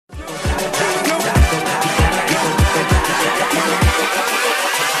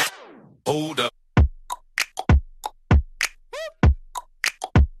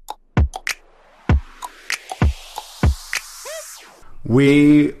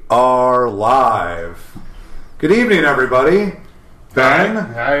We are live. Good evening, everybody. Ben.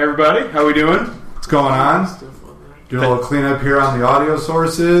 Hi, everybody. How we doing? What's going on? Doing a little cleanup here on the audio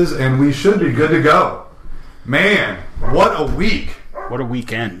sources, and we should be good to go. Man, what a week. What a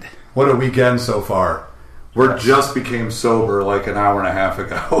weekend. What a weekend so far. We just became sober like an hour and a half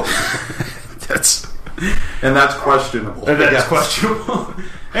ago. And that's questionable. That's questionable.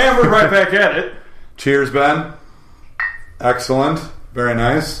 And we're right back at it. Cheers, Ben. Excellent. Very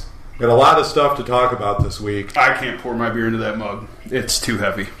nice. Got a lot of stuff to talk about this week. I can't pour my beer into that mug. It's too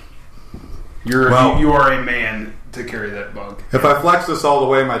heavy. You are a man to carry that mug. If I flex this all the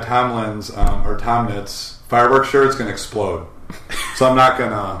way, my Tomlins or Tomnitz fireworks shirt's going to explode. So I'm not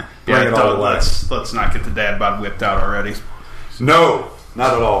going to bring it all the way. Let's not get the dad bod whipped out already. No,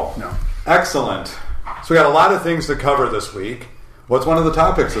 not at all. No. Excellent. So we got a lot of things to cover this week. What's one of the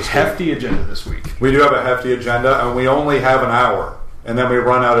topics this week? Hefty agenda this week. We do have a hefty agenda, and we only have an hour. And then we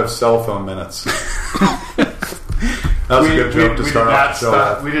run out of cell phone minutes. That's a good joke to start off the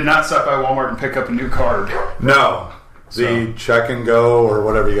show with. We did not stop by Walmart and pick up a new card. No. The check and go or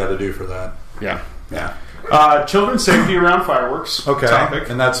whatever you got to do for that. Yeah. Children's safety around fireworks. Okay.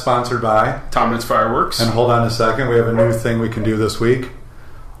 Topic. And that's sponsored by Tomnitz Fireworks. And hold on a second. We have a new thing we can do this week.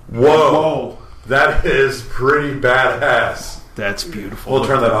 Whoa. That is pretty badass. That's beautiful. We'll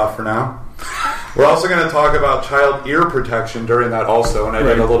turn that off for now. We're also going to talk about child ear protection during that also. And I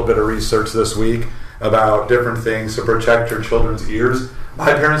did a little bit of research this week about different things to protect your children's ears.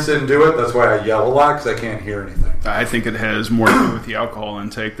 My parents didn't do it. That's why I yell a lot, because I can't hear anything. I think it has more to do with the alcohol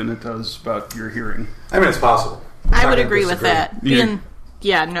intake than it does about your hearing. I mean, it's possible. I would agree with that. No.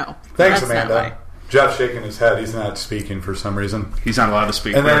 Thanks, That's Amanda. Jeff's shaking his head. He's not speaking for some reason. He's not allowed to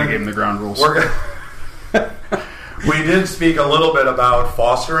speak. And then I gave him the ground rules. We did speak a little bit about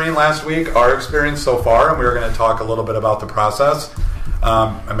fostering last week, our experience so far, and we were going to talk a little bit about the process.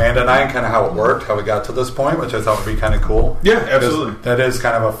 Amanda and I, and kind of how it worked, how we got to this point, which I thought would be kind of cool. Yeah, absolutely. That is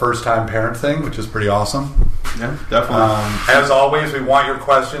kind of a first-time parent thing, which is pretty awesome. Yeah, definitely. As always, we want your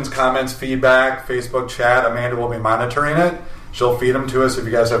questions, comments, feedback, Facebook chat. Amanda will be monitoring it. She'll feed them to us if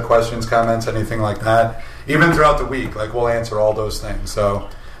you guys have questions, comments, anything like that. Even throughout the week, we'll answer all those things. So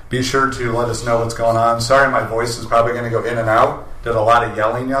be sure to let us know what's going on. Sorry, my voice is probably going to go in and out. Did a lot of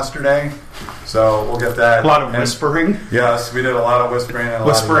yelling yesterday, so we'll get that. A lot of whispering. Yes, we did a lot of whispering. And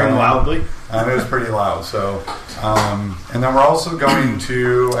whispering loudly. It was pretty loud. So, and then we're also going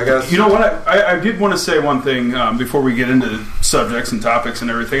to, I guess. You know what? I did want to say one thing before we get into subjects and topics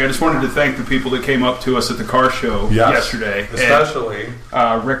and everything. I just wanted to thank the people that came up to us at the car show yesterday. Especially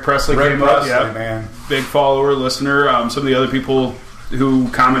Rick Presley came up. Yeah, man. Big follower, listener. Some of the other people who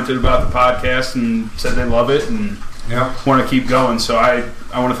commented about the podcast and said they love it and want to keep going. So I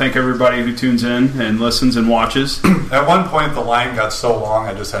want to thank everybody who tunes in and listens and watches. At one point, the line got so long,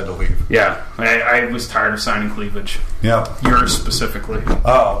 I just had to leave. Yeah, I was tired of signing cleavage. Yeah. Yours specifically.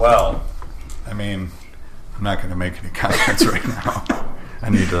 Oh, well, I mean, I'm not going to make any comments right now. I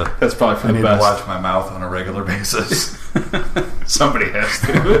need to. That's probably for the best. I need to watch my mouth on a regular basis. Somebody has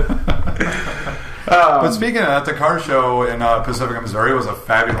to. But speaking of that, the car show in Pacifica, Missouri was a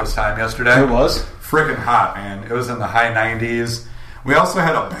fabulous time yesterday. It was? Freaking hot, man. It was in the high 90s. We also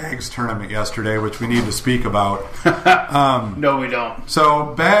had a bags tournament yesterday, which we need to speak about. No, we don't.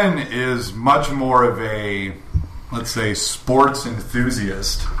 So Ben is much more of a, let's say, sports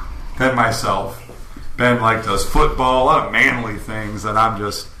enthusiast than myself. Ben does football, a lot of manly things that I'm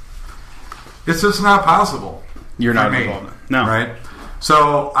just, it's just not possible. You're not involved. No. Right?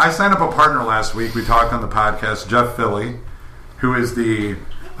 So I signed up a partner last week. We talked on the podcast, Jeff Philly, who is the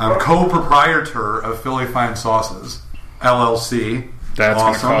co-proprietor of Philly Fine Sauces, LLC. That's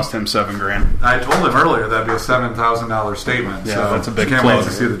going to cost him $7,000. I told him earlier that'd be a $7,000 statement. Yeah, so that's a big plug. plug. Can't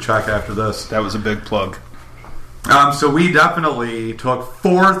wait to see the check after this. That was a big plug. So we definitely took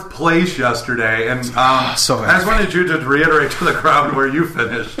 4th place yesterday, and I just wanted you to reiterate to the crowd where you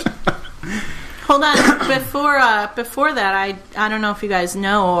finished. Hold on. Before that, I don't know if you guys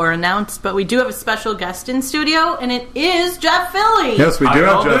know or announced, but we do have a special guest in studio, and it is Jeff Philly. Yes, we do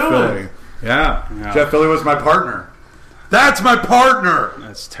have Jeff Philly. Yeah. Jeff Philly was my partner. That's my partner!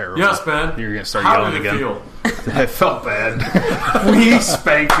 That's terrible. Yes, Ben. You're going to start How yelling did it again. feel? I felt bad. We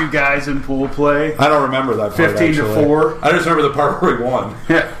spanked you guys in pool play. I don't remember that part, 15-4. I just remember the part where we won.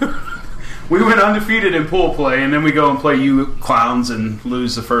 Yeah. We went undefeated in pool play, and then we go and play you clowns and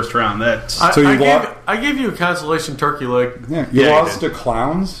lose the first round. I gave you a consolation turkey leg. Yeah, you lost to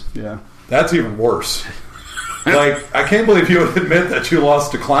clowns? Yeah. That's even worse. I can't believe you would admit that you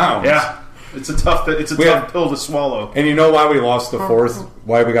lost to clowns. Yeah. It's a tough pill to swallow. And you know why we lost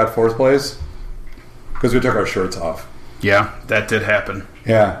why we got 4th place? Because we took our shirts off. Yeah, that did happen.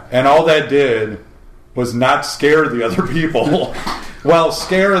 Yeah, and all that did was not scare the other people. Well,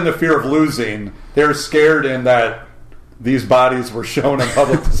 scare in the fear of losing. They're scared in that these bodies were shown in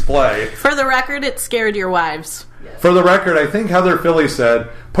public display. For the record, it scared your wives. For the record, I think Heather Philly said,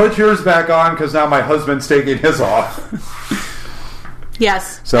 "Put yours back on because now my husband's taking his off."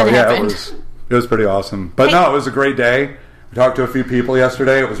 Yes. So that yeah, happened. it was pretty awesome. But no, it was a great day. We talked to a few people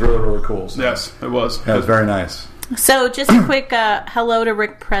yesterday. It was really, really cool. So, Yes, it was. yeah, it was very nice. So just a quick hello to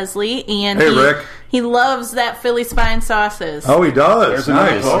Rick Presley, and Hey, Rick. he loves that Philly Spine sauces. Oh, he does. There's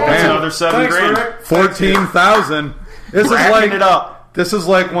Nice. another, Man. another $7,000. Rick. 14,000. This is Racking like it up. This is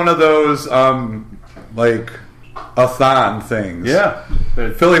like one of those like a thon things. Yeah.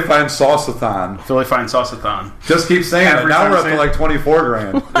 The Philly Fine Sauce-a-thon. Philly Fine Sauce-a-thon. Just keep saying it. Every Now time we're I up say to it. like 24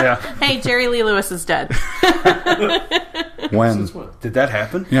 grand. Yeah. Hey, Jerry Lee Lewis is dead. When? Did that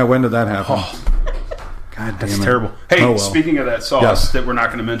happen? Yeah, when did that happen? God damn That's it. terrible. Hey, Oh, well. speaking of that sauce Yes. that we're not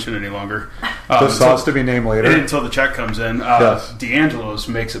going to mention any longer. The sauce to be named later. Until the check comes in. Yes. D'Angelo's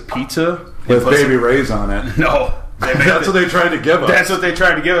makes a pizza. With puts Baby it- Ray's on it. No. They make That's the- what they tried to give us. That's what they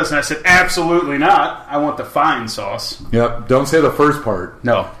tried to give us, and I said, absolutely not. I want the fine sauce. Yep. Don't say the first part.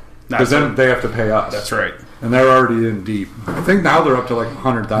 No. Not Because then so. they have to pay us. That's right. And they're already in deep. I think now they're up to like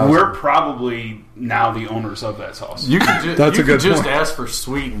 100,000. We're probably now the owners of that sauce. You could That's a good just point. ask for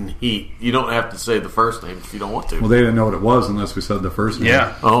sweet and heat. You don't have to say the first name if you don't want to. Well, they didn't know what it was unless we said the first name.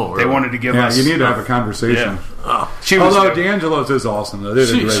 Yeah. Oh, They really? wanted to give Yeah, us... you need to have a conversation. Yeah. She was Although good. D'Angelo's is awesome, though. They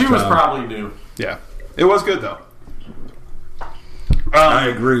did a great She was job. probably new. Yeah. It was good, though. I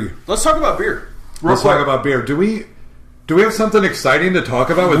agree. Let's talk about beer. Real Let's quick. talk about beer. Do we have something exciting to talk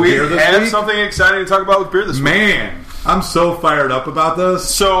about with We beer this have week? something exciting to talk about with beer this week. Man, I'm so fired up about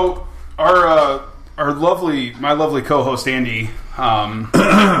this. So, my lovely co-host Andy,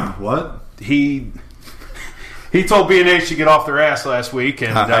 What? he told B&H to get off their ass last week,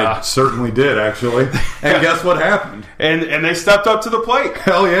 and I certainly did, actually. And guess what happened? and they stepped up to the plate.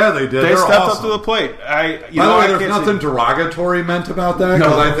 Hell yeah, they did. They They're stepped awesome. up to the plate. By the way, there's nothing derogatory meant about that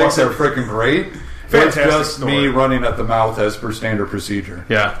because No, I think they're fuck freaking great. Fantastic It's just story. me running at the mouth as per standard procedure.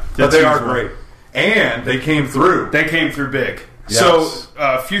 Yeah, But that's they are usual. great. And they came through. They came through big. Yes. So,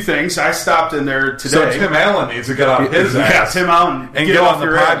 a few things. I stopped in there So today. Tim Allen needs to get off his yeah, ass Tim Allen, and get get off on the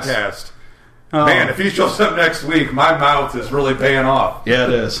your ass. podcast. Oh. Man, if he shows up next week, my mouth is really paying off. Yeah,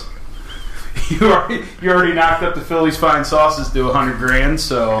 it is. You already knocked up the Philly's fine sauces to $100,000.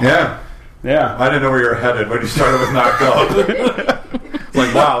 So Yeah. yeah. I didn't know where you were headed when you started with knocked up. It's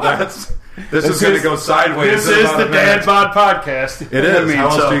like, wow, this is going to go sideways. This in is about the a minute. Dad Bod podcast. It is. I mean, How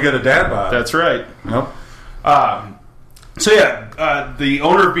else so- do you get a dad bod? That's right. Nope. So yeah, the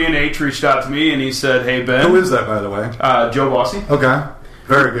owner of B&H reached out to me and he said, "Hey Ben, Who is that, by the way? Joe Bossy, Okay.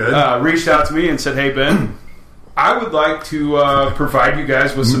 Very good. reached out to me and said, "Hey Ben, I would like to provide you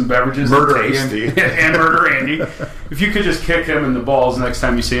guys with some beverages Murder and taste." Andy. And Murder Andy. If you could just kick him in the balls next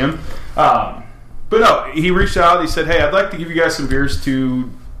time you see him. But no, he reached out. He said, "Hey, I'd like to give you guys some beers to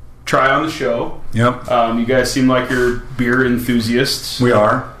try on the show. Yep. You guys seem like you're beer enthusiasts. We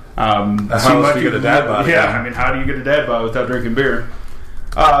are. How else do you get a dad bod Yeah, again? I mean, how do you get a dad bod without drinking beer?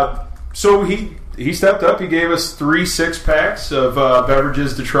 So he stepped up. He gave us 3 6-packs of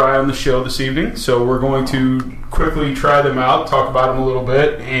beverages to try on the show this evening. So we're going to quickly try them out, talk about them a little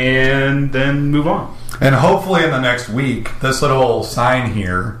bit, and then move on. And hopefully in the next week, this little sign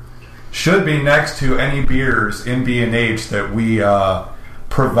here should be next to any beers in B&H that we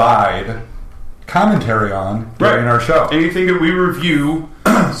provide commentary on during our show. Anything that we review,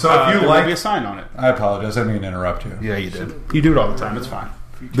 So if you there will like... be a sign on it. I apologize. I didn't mean to interrupt you. Yeah, you did. You do it all the time. It's fine.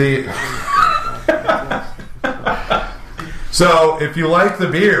 So if you like the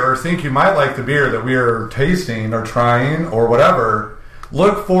beer or think you might like the beer that we are tasting or trying or whatever,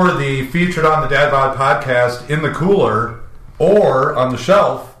 look for the Featured on the Dad Bod podcast in the cooler or on the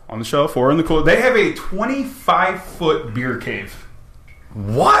shelf. On the shelf or in the cooler. They have a 25-foot beer cave.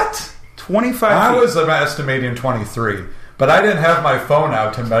 What? 25 I feet. was estimating 23, but I didn't have my phone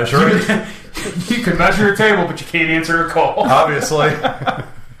out to measure it, You can measure a table, but you can't answer a call. obviously.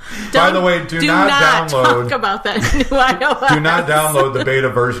 By the way, do not download- talk about that new iOS. Do not download the beta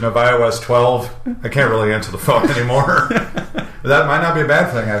version of iOS 12. I can't really answer the phone anymore. That might not be a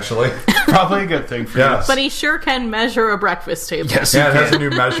bad thing, actually. Probably a good thing for Yes. But he sure can measure a breakfast table. you. Yes, Yeah, it you has a can.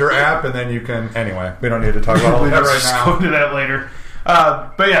 new measure app, and then you can... Anyway, we don't need to talk about all that Let's right just now. go into that later.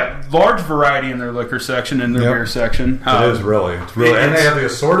 But yeah, large variety in their liquor section and their Yep. beer section. It is really. It's really, and they it's- have the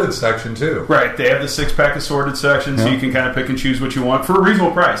assorted section, too. Right, they have the 6-pack assorted section, so Yeah. you can kind of pick and choose what you want for a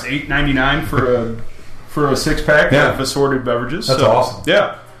reasonable price. $8.99 for a 6-pack Yeah. of assorted beverages. That's So, awesome.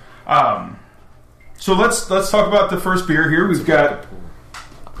 Yeah. So let's talk about the first beer here. We've got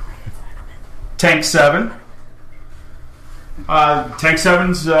Tank 7. Tank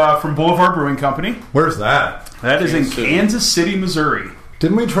 7's from Boulevard Brewing Company. Where's that? That is in Kansas City, Missouri.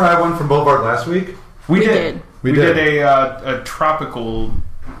 Didn't we try one from Boulevard last week? We did. We did did. a tropical.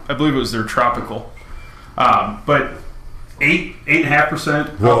 I believe it was their tropical, but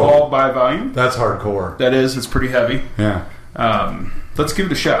 8.5% alcohol by volume. That's hardcore. That is. It's pretty heavy. Yeah. Let's give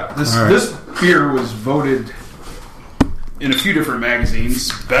it a shot. This beer was voted in a few different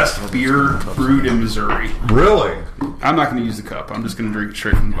magazines best beer brewed in Missouri. Really? I'm not going to use the cup. I'm just going to drink it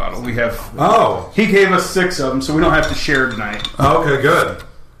straight from the bottle. We have. Oh. He gave us 6 of them, so we don't have to share tonight. Okay, good.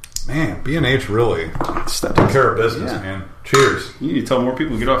 Man, B&H really took care of business, man. Cheers. You need to tell more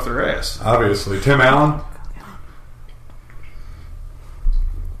people to get off their ass. Obviously. Tim Allen?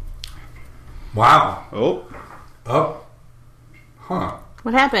 Wow. Oh. Huh.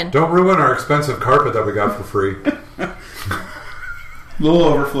 What happened? Don't ruin our expensive carpet that we got for free. A little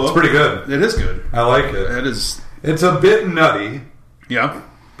overflow. It's pretty good. It is good. I like it. It is. It's a bit nutty. Yeah.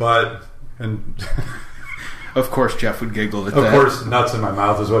 But, and of course, Jeff would giggle at of that. course, nuts in my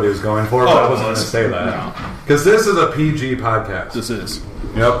mouth is what he was going for, but I wasn't going to say that. Because this is a PG podcast. This is.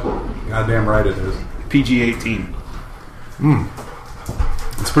 Yep. Goddamn right it is. PG-18.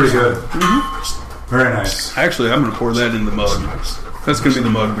 It's pretty good. Mm-hmm. Very nice. Actually, I'm going to pour that in the mug. That's going to be the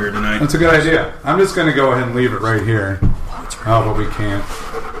mug beer tonight. That's a good idea. I'm just going to go ahead and leave it right here. Oh, but we can't.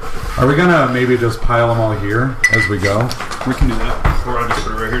 Are we going to maybe just pile them all here as we go? We can do that. Or I'll just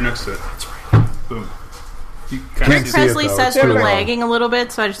put it right here next to it. That's right. Boom. You Can't see Presley it, though. says It's we're too low. lagging a little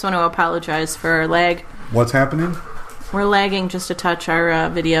bit, so I just want to apologize for our lag. What's happening? We're lagging just a touch our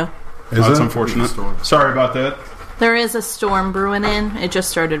video. That's unfortunate. Sorry about that. There is a storm brewing in. It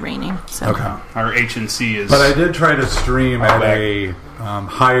just started raining. So. Okay. Our HNC is... But I did try to stream at a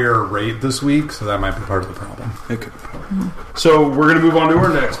higher rate this week, so that might be part of the problem. It could be part. So we're going to move on to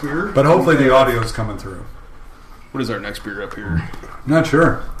our next beer. But hopefully the audio's coming through. What is our next beer up here? Not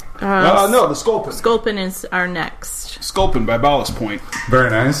sure. No, the Sculpin. Sculpin is our next. Sculpin by Ballast Point.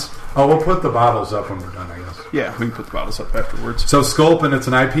 Very nice. Oh, we'll put the bottles up when we're done, I guess. Yeah, we can put the bottles up afterwards. So Sculpin, it's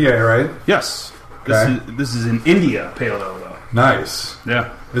an IPA, right? Yes. Okay. This is an India Pale Ale, though. Nice.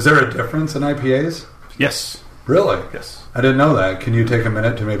 Yeah. Is there a difference in IPAs? Yes. Really? Yes. I didn't know that. Can you take a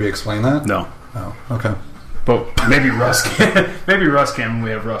minute to maybe explain that? No. Oh, okay. But maybe Russ can. Maybe Russ can when we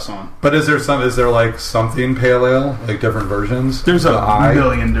have Russ on. But is there like something pale ale, like different versions? There's a I?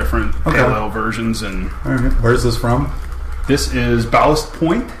 million different Okay. Pale Ale versions, and All right. Where's this from? this is Ballast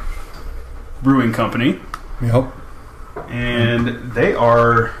Point Brewing Company, Yep. and they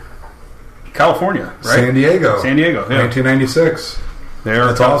are California, right? San Diego. San Diego, yeah. 1996. They are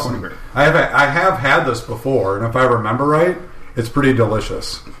That's California awesome. beer. I have had this before, and if I remember right, it's pretty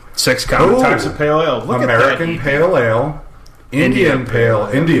delicious. 6 common Ooh. types of Pale Ale. Look American at that. Pale Ale, Indian Pale,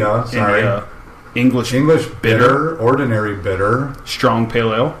 India, sorry, India. English bitter, ordinary bitter, strong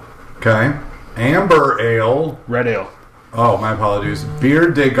Pale Ale, okay, Amber Ale. Red Ale. Oh, my apologies. Beer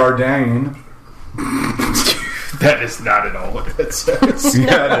de Gardane. That is not at all what it says.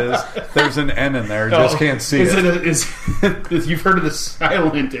 Yeah, it is. There's an N in there. Just can't see is it. You've heard of the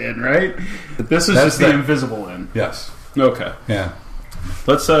silent N, right? This is That's just the the- invisible N. Yes. Okay. Yeah.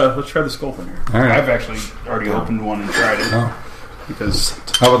 Let's try the Sculpin here. All right. I've actually already opened one and tried it Oh, because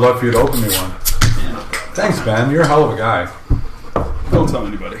I would love for you to open me one. Thanks, Ben. You're a hell of a guy. don't tell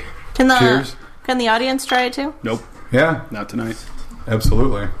anybody. Cheers. Can the audience try it too? Nope, Yeah, not tonight.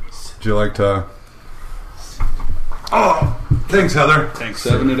 absolutely. Would you like to? Oh, thanks, Heather. Thanks.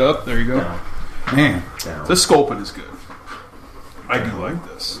 7 it up. There you go. Man, The Sculpin is good. I do like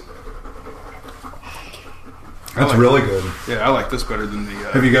this. that's really good. Yeah, I like this better than the.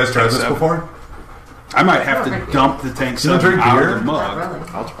 Have you guys tried Tank this 7. before? I might have to dump the Tank You don't 7 drink out beer? of the mug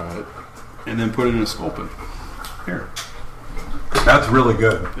I'll try it. and then put it in a Sculpin. Here. That's really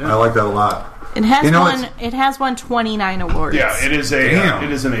good. Yeah. I like that a lot. It has You know, won. It has won 29 awards. Yeah, it is Damn.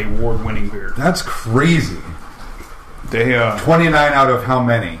 it is an award-winning beer. That's crazy. They 29 out of how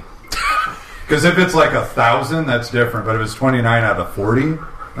many? Because if it's like 1,000, that's different. But if it's 29 out of 40,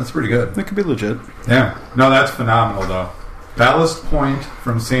 that's pretty good. that could be legit. Yeah. No, that's phenomenal, though. Ballast Point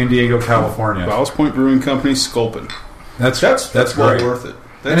from San Diego, California. Ballast Point Brewing Company Sculpin. That's well great. worth it.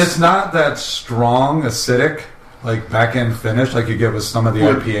 And it's not that strong, acidic, like back end finish like you get with some of the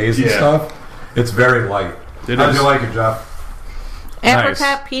IPAs and Yeah. stuff. It's very light. It How'd is. you like it, Jeff?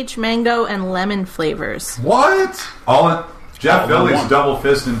 Apricot, peach, mango, and lemon flavors. What? Jeff All in Billy's one. double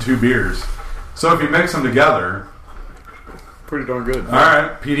fisting 2 beers. So if you mix them together, Pretty darn good. all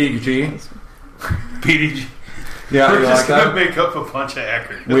right, PDG. PDG. Yeah, We're you just like going to that? make up a bunch of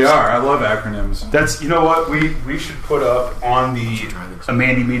acronyms. We are. I love acronyms. That's, you know what, we should put up on the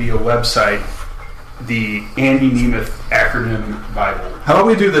Amandy Media website the Andy Nemeth acronym Bible. How about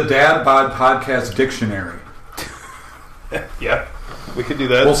we do the Dad Bod Podcast Dictionary? Yeah, we could do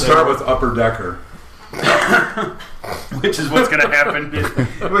that. We'll start with Upper Decker. Which is what's going to happen.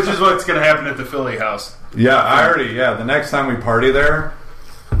 Which is what's going to happen at the Philly house. Yeah, the next time we party there,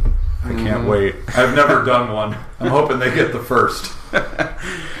 I can't wait. I've never done one. I'm hoping they get the first. All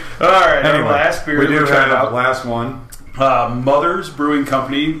right, Anyway, our last beer we do trying have out. the last one. Mother's Brewing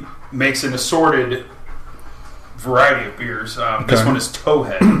Company makes an assorted variety of beers. This Okay. one is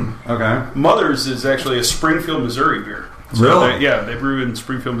Towhead. Okay. Mother's is actually a Springfield, Missouri beer. Really? They brew in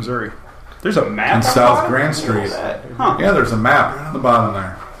Springfield, Missouri. There's a map In on South the bottom? Grand Street. Huh. Yeah, there's a map right on the bottom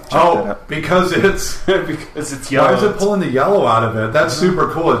there. Because it's... Because it's yellow. Why is it pulling the yellow out of it? That's super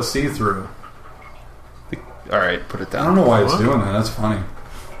cool. It's see-through. All right, put it I down. don't know why it's doing that. That's funny.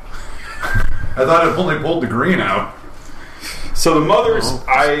 I thought it only pulled the green out. So the Mother's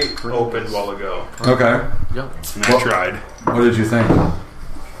I opened a while ago, Okay. and I tried. What did you think?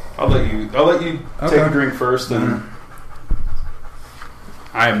 I'll let you take Okay. a drink first, and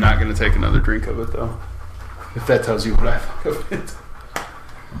I am not going to take another drink of it though. If that tells you what I think of it.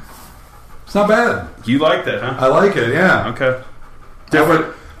 It's not bad. You like that, huh? I like it, yeah. Okay. Different.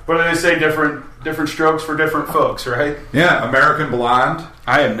 What do they say? Different strokes for different folks, right? Yeah, American Blonde.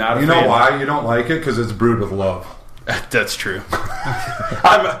 I am not. You know why you don't like it? Because it's brewed with love. That's true.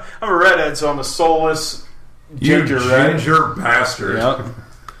 I'm a redhead, so I'm a soulless ginger, you right? ginger bastard. Yep.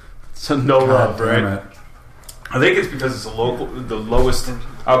 So no God love, damn right? it. I think it's because it's the lowest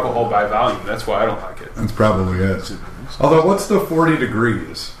alcohol by volume. That's why I don't like it. That's probably it. Although, what's the 40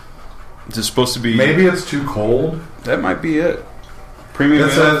 degrees? Is it supposed to be? Maybe it's too cold. That might be it. Premium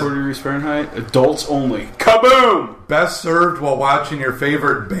It ale, says- 40 degrees Fahrenheit. Adults only. Kaboom! Best served while watching your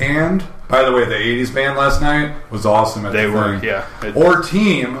favorite band. By the way, the 80s band last night was awesome at They the were, thing. yeah. Or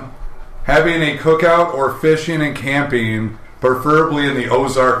team, having a cookout or fishing and camping, preferably in the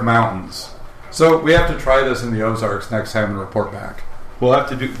Ozark Mountains. So we have to try this in the Ozarks next time and report back. We'll have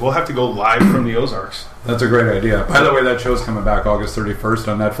to go live from the Ozarks. That's a great idea. By the way, that show's coming back August 31st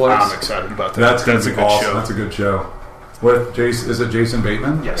on Netflix. I'm excited about that. That's a a good awesome. show. That's a good show. With Jason, is it Jason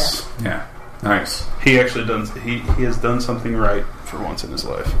Bateman? Yes. Yeah. Nice. He actually done. He has done something right for once in his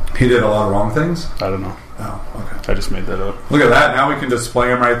life. He did a lot of wrong things. I don't know. Oh, okay. I just made that up. Look at that. Now we can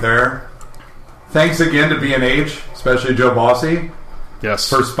display him right there. Thanks again to B&H, especially Joe Bossy, Yes.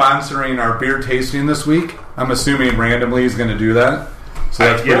 for sponsoring our beer tasting this week. I'm assuming randomly he's going to do that. So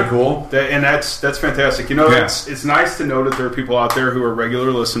that's pretty cool. And that's fantastic. You know, Yeah. it's nice to know that there are people out there who are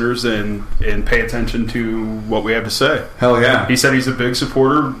regular listeners and pay attention to what we have to say. Hell yeah. He said he's a big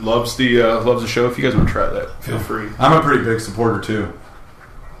supporter, loves the show. If you guys want to try that, feel free. I'm a pretty big supporter too.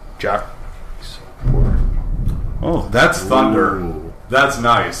 Jack. Oh, that's thunder. Ooh. That's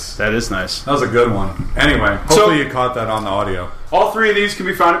nice. That is nice. That was a good one. Anyway, hopefully you caught that on the audio. All three of these can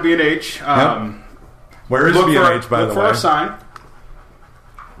be found at B&H. Where is Look B&H, by the look for way? our sign.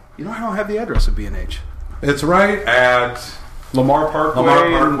 You know, I don't have the address of B&H. It's right at Lamar Parkway,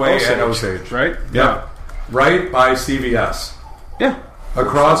 and Osage. right? Yeah. Right by CVS. Yeah.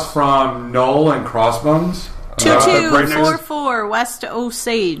 Across from Knoll and Crossbones. right next- 2244 West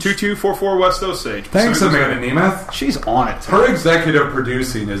Osage. 2244 West Osage. Thanks, Pacific Amanda Nemeth. She's on it. Her executive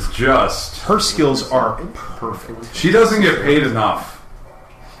producing is just... Her skills are perfect. She doesn't get paid enough.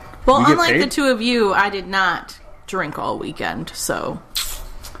 Well, You get unlike paid? the two of you, I did not drink all weekend, so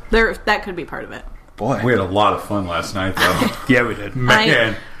that could be part of it. Boy. We had a lot of fun last night, though. Yeah, we did.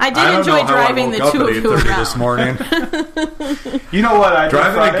 Man, I did don't enjoy know how I driving woke the up two at of you 8:30 around. this morning. You know what I did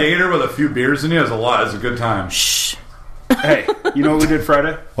Driving a Friday? Gator with a few beers in you is a lot. It's a good time. Shh. Hey, you know what we did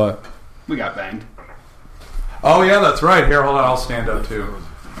Friday? What? We got banged. Oh, yeah, that's right. Here, hold on. I'll stand up, too.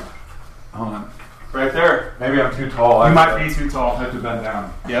 Hold on. Right there. Maybe I'm too tall. You might be too tall. I have to bend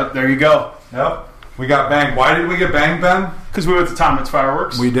down. Yep, there you go. Yep. We got banged. Why did we get banged, Ben? Because we went to Tom It's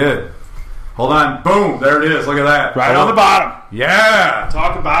Fireworks. We did. Hold on. Boom. There it is. Look at that. right on the bottom. Yeah.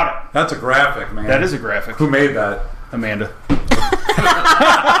 Talk about it. That's a graphic, man. That is a graphic. Who made that? Amanda. She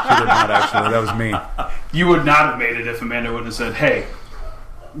did not, actually. That was me. You would not have made it if Amanda wouldn't have said, hey,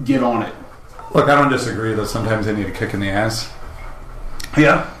 get on it. Look, I don't disagree that sometimes I need a kick in the ass.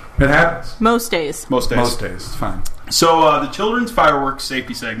 Yeah. It happens. Most days. Most days. Most days. It's fine. So the children's fireworks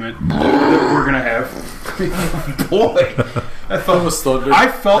safety segment that we're going to have. Boy. I felt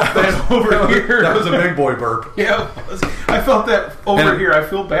that over here. That was a big boy burp. Yeah, I felt that over And- here. I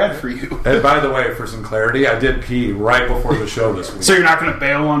feel bad for you. And by the way, for some clarity, I did pee right before the show this week. So you're not going to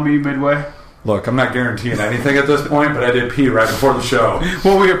bail on me midway? Look, I'm not guaranteeing anything at this point, but I did pee right before the show.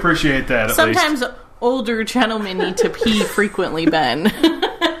 Well, we appreciate that. At Sometimes least. older gentlemen need to pee frequently, Ben.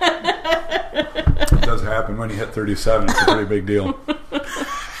 It does happen when you hit 37. It's a pretty big deal.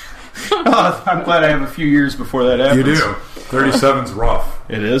 I'm glad I have a few years before that happens. You do. 37's rough.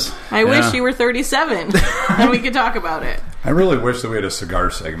 It is. I wish you were 37 and we could talk about it. I really wish that we had a cigar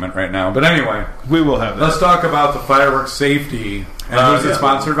segment right now. But anyway, We will have that. let's talk about the fireworks safety. And who's it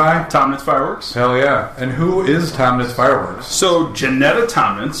sponsored by? Tomnitz Fireworks. Hell yeah. And who is Tomnitz Fireworks? So, Janetta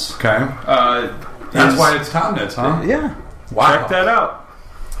Tomnitz. Okay. That's why it's Tomnitz, huh? Yeah. Wow. Check that out.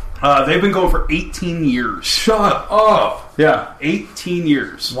 They've been going for 18 years. Shut up. Yeah, 18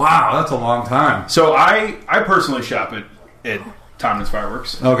 years. Wow, that's a long time. So I personally shop at Tomnitz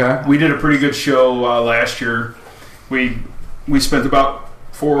Fireworks. Okay. We did a pretty good show last year. We spent about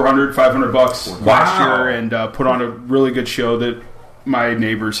 $400, $500 last year and put on a really good show that my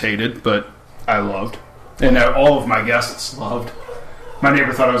neighbors hated, but I loved. And all of my guests loved. My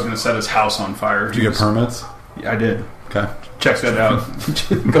neighbor thought I was going to set his house on fire. Did you get permits? Yeah, I did. Okay. Check that out.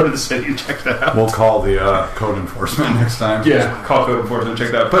 Go to the city and check that out. We'll call the code enforcement next time. Yeah, call code enforcement,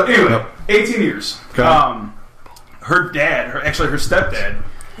 check that out. But anyway, 18 years. Okay. Her dad, her stepdad,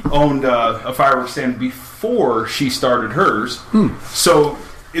 owned a fireworks stand before she started hers. So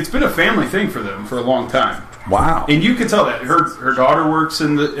it's been a family thing for them for a long time. Wow. And you can tell that her daughter works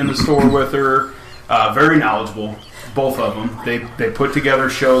in the store with her. Very knowledgeable, both of them. They put together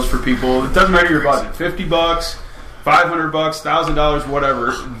shows for people. It doesn't matter your budget, $50, $500, $1,000,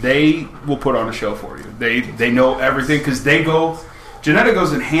 whatever. They will put on a show for you. They know everything because they go. Janetta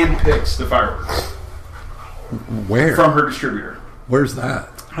goes and handpicks the fireworks. Where? From her distributor. Where's that?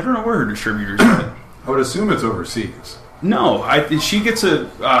 I don't know where her distributor's at. I would assume it's overseas. No, she gets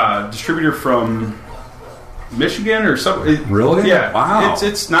a distributor from Michigan or something. Really? Yeah. Wow.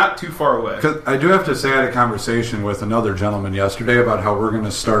 It's not too far away. Because I do have to say, I had a conversation with another gentleman yesterday about how we're going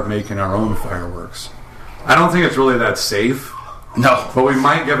to start making our own fireworks. I don't think it's really that safe. No. But we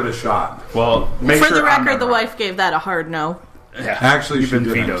might give it a shot. Well, For the record, the wife gave that a hard no. Yeah. Actually, You've been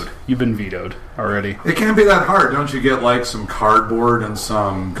she didn't. vetoed. You've been vetoed already. It can't be that hard. Don't you get like some cardboard and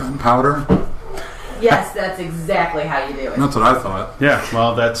some gunpowder? Yes, that's exactly how you do it. That's what I thought. Yeah.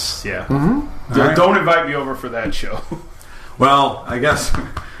 Well, that's yeah. Mm-hmm. Right. Don't invite me over for that show. Well, I guess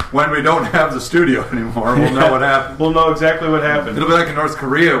when we don't have the studio anymore, we'll know what happened. We'll know exactly what happened. It'll be like in North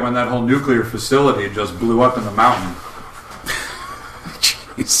Korea when that whole nuclear facility just blew up in the mountain.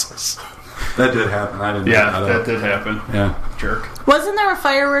 Jesus. That did happen. I didn't know Yeah, that up. did happen. Yeah. Jerk. Wasn't there a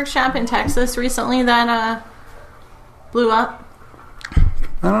fireworks shop in Texas recently that blew up?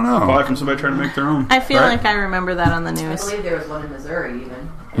 I don't know. Probably from somebody trying to make their own. I feel Right. like I remember that on the I news. believe there was one in Missouri even.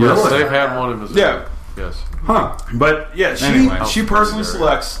 Yes, Really? they've had one in Missouri. Yeah. Yes. Huh. But yeah, Anyway. she personally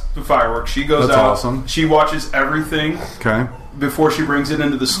selects the fireworks. She goes That's out. awesome. She watches everything Okay. before she brings it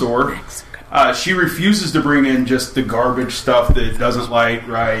into the store. She refuses to bring in just the garbage stuff that doesn't light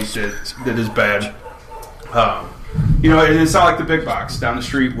right, that is bad. And it's not like the big box down the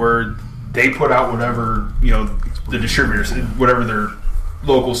street where they put out whatever the distributors, whatever their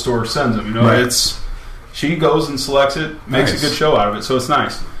local store sends them. Right. She goes and selects it, makes Nice. a good show out of it, so it's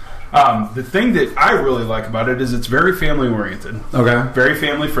nice. The thing that I really like about it is it's very family oriented, Okay. very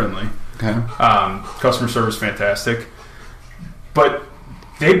family friendly. Okay. Customer service fantastic, but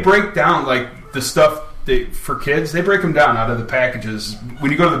they break down like the stuff for kids. They break them down out of the packages.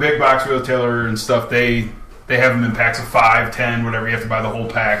 When you go to the big box retailer and stuff, they have them in packs of 5, 10, whatever. You have to buy the whole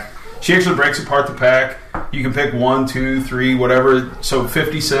pack. She actually breaks apart the pack. You can pick 1, 2, 3, whatever. So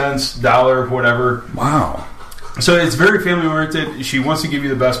 50 cents, $1, whatever. Wow. So it's very family oriented. She wants to give you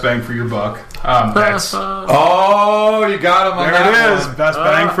the best bang for your buck. That's Oh, you got him on there that it is. one. Best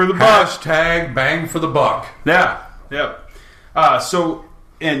bang for the buck. Hashtag bang for the buck. Yeah, yep.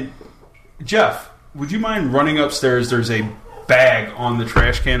 And Jeff, would you mind running upstairs? There's a bag on the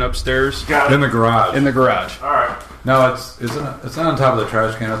trash can upstairs. In the garage. In the garage. All right. No, it's not on top of the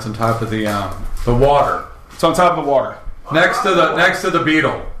trash can. It's on top of the water. It's on top of the water. Next to the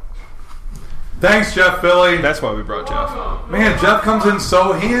beetle. Thanks, Jeff Philly. That's why we brought Jeff. Man, Jeff comes in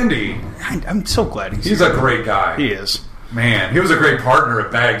so handy. I'm so glad He's a great guy. He is. Man, he was a great partner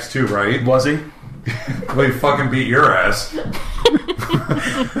at Bags too, right? Was he? Well, he fucking beat your ass.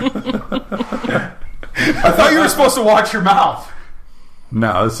 I thought you were supposed to watch your mouth.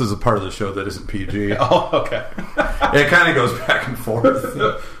 No, this is a part of the show that isn't PG. Oh, okay. It kind of goes back and forth.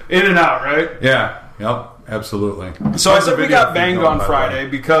 In and out, right? Yeah. Yep. Absolutely. So I There's a said we video got feed banged going, on by the Friday way.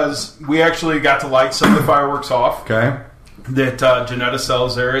 because we actually got to light some of the fireworks off Okay. that Janetta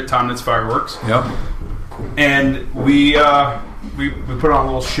sells there at Tomnitz Fireworks. Yep. And we we put on a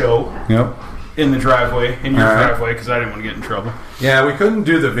little show. Yep. In the driveway, in your All right. driveway, because I didn't want to get in trouble. Yeah, we couldn't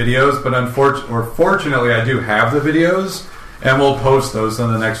do the videos, but fortunately, I do have the videos, and we'll post those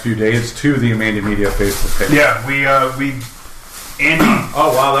in the next few days to the Amanda Media Facebook page. Yeah, we Andy.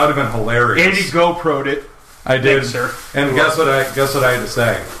 Oh wow, that would have been hilarious. Andy GoPro'd it. I did, Thanks, sir. And guess what I had to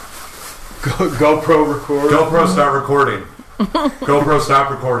say? GoPro record. GoPro start recording. GoPro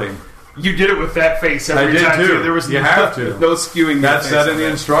stop recording. You did it with that face every I did time too. There was you have to. no skewing. That's your face said in the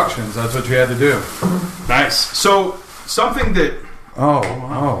instructions. That's what you had to do. Nice. So something that.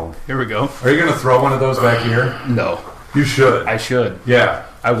 Oh. Here we go. Are you going to throw one of those back here? No, You should. I should. Yeah.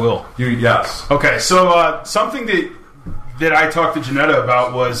 I will. Yes. Okay, so something that I talked to Janetta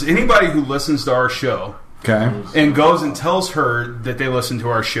about was anybody who listens to our show Okay. and goes and tells her that they listen to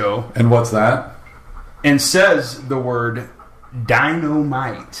our show And what's that? and says the word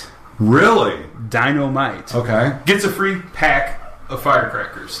dynamite. Really? Dynamite. Okay. Gets a free pack of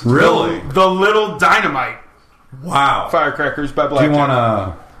firecrackers. Really? The little dynamite Wow. firecrackers by Do Blackjack. you want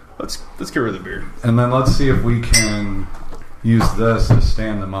to... Let's get rid of the beard. And then let's see if we can use this to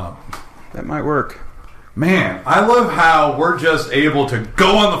stand them up. That might work. Man, I love how we're just able to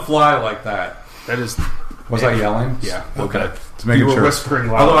go on the fly like that. That is. Was I yelling? Yeah. Okay. Okay. To make You it were sure. whispering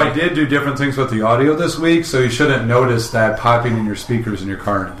loudly. Although I did do different things with the audio this week, so you shouldn't notice that popping in your speakers in your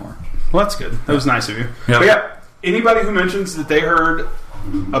car anymore. Well, that's good. That was nice of you. Yep. But yeah, anybody who mentions that they heard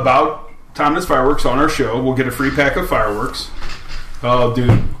about Tom Nuts Fireworks on our show will get a free pack of fireworks. Oh,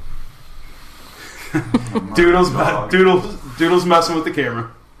 dude. Doodle's messing with the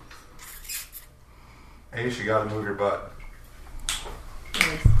camera. Ace, you gotta move your butt.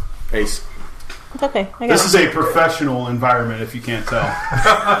 Ace. It's okay. I got This it. is a professional environment, if you can't tell.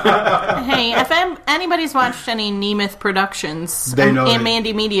 Hey, if anybody's watched any Nemeth Productions They know and that-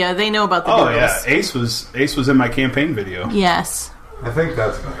 Mandy Media, they know about the Oh doodles. yeah, Ace was in my campaign video. Yes. I think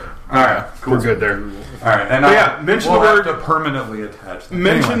that's better. All right, we're good there. All right, and But yeah, mention we'll the have word- to permanently attach them.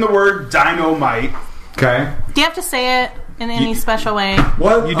 Mention Anyway. the word dynamite. Okay. Do you have to say it in any special way?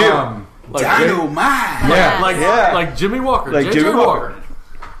 What You do. Like, Dynamite. Yeah. like Jimmy Walker. Like JJ Jimmy Walker.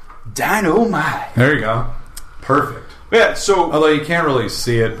 Dynamite. There you go. Perfect. Yeah, so Although you can't really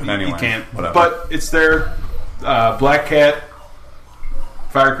see it, but anyway, you can't. Whatever. But it's there. Black Cat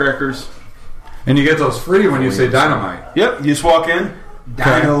firecrackers. and you get those free when you say dynamite. Yep, you just walk in.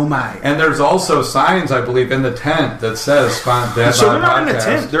 Dynamite. And there's also signs, I believe, in the tent that says Dead So by they're not in a Podcast.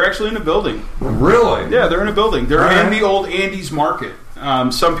 tent. They're actually in a building. Really? Yeah, they're in a building. They're All right. in the old Andy's Market.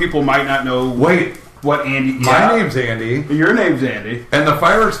 Some people might not know Wait, what Andy. my Yeah. name's Andy, Your name's Andy. and the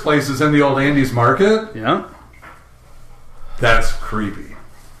fireworks place is in the old Andy's Market? Yeah. That's creepy.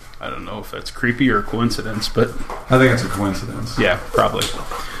 I don't know if that's creepy or a coincidence, but I think it's a coincidence. yeah, probably.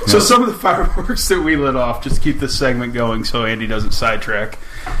 So some of the fireworks that we lit off, just to keep this segment going so Andy doesn't sidetrack.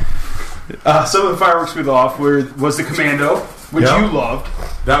 Some of the fireworks we lit off was the Commando, which Yep. you loved.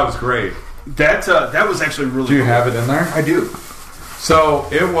 That was great. That was actually really Do you cool. have it in there? I do. So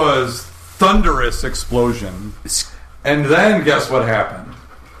it was thunderous explosion. And then guess what happened?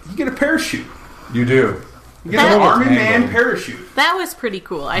 You get a parachute. You do. You get an That- Army Man Tangled. parachute. That was pretty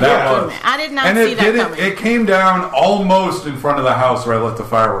cool. I That have to was. admit. I did not And see it that did coming. it came down almost in front of the house where I lit the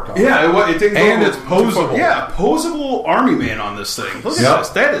firework off. Yeah, it didn't go. And it's posable. Yeah, posable Army Man on this thing. Look at Yep. this.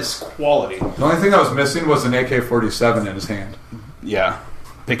 That is quality. The only thing that was missing was an AK-47 in his hand. Yeah,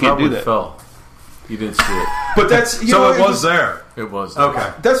 they can't Probably do that. fell. You didn't see it. But that's So it was there. It was. Okay.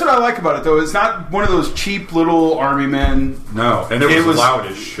 That's what I like about it, though. It's not one of those cheap little Army men. No, and it was loud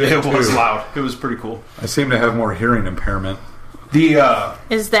as shit. It was too. loud. It was pretty cool. I seem to have more hearing impairment. The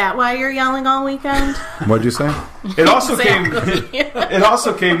Is that why you're yelling all weekend? What'd you say? it also came. Exactly. It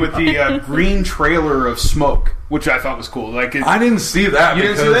also came with the green trailer of smoke, which I thought was cool. Like it, I didn't see that. you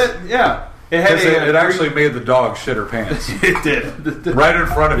didn't see that? Yeah, it had Because it actually made the dog shit her pants. it did. Right in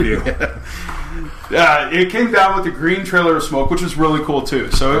front of you. It came down with the green trailer of smoke, which was really cool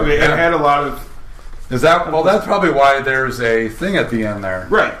too. So it Yeah. had a lot of Is that well? That's probably why there's a thing at the end there,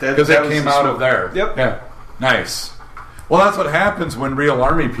 right Because that it was came the out smoke. of there. Yep. Yeah. Nice. Well, that's what happens when real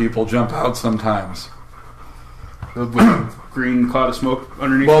army people jump out sometimes. With a green cloud of smoke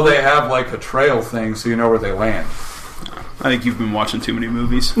underneath. Well, they have like a trail thing, so you know where they land. I think you've been watching too many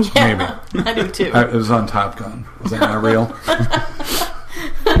movies. Yeah, I do too. It was on Top Gun. Is that not real?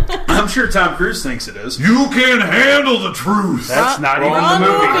 I'm sure Tom Cruise thinks it is. You can handle the truth. That's not even Wrong the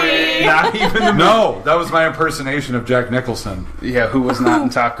movie. movie. Not even the movie. No, that was my impersonation of Jack Nicholson. Yeah, who was not in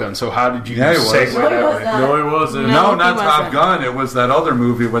Top Gun? So how did you Yeah, he was. segue No, he that was way? not. No, he wasn't. No. No, he not Top wasn't. Gun. It was that other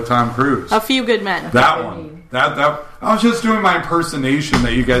movie with Tom Cruise. A Few Good Men. That one. That I was just doing my impersonation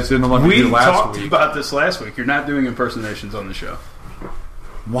that you guys didn't let me do last week. We talked about this last week. You're not doing impersonations on the show.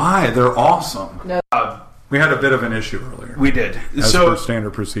 Why? They're awesome. No. We had a bit of an issue earlier. We did. As per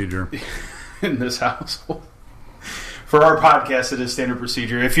standard procedure. In this household. For our podcast, it is standard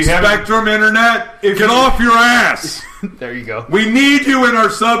procedure. If you Spectrum Internet, get off your ass. There you go. We need you in our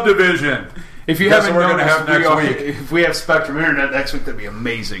subdivision. If you That's haven't what we're noticed, gonna have next week. If we have Spectrum Internet next week, that'd be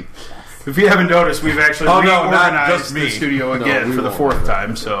amazing. If you haven't noticed, we've actually not reorganized just me. the studio again we for the won't. fourth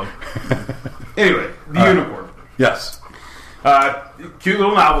time. So, anyway, the unicorn. Yes. Cute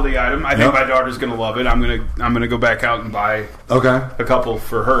little novelty item. I think my daughter's gonna love it. I'm gonna go back out and buy Okay. a couple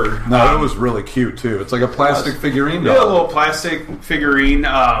for her. No, it was really cute too. It's like a plastic figurine Yeah, a doll. little plastic figurine.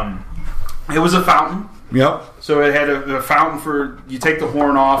 It was a fountain. Yep. So it had a fountain for, you take the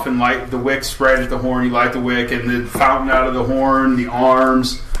horn off and light the wicks right at the horn, you light the wick, and the fountain out of the horn, the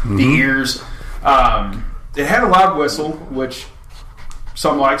arms, the ears. It had a loud whistle, which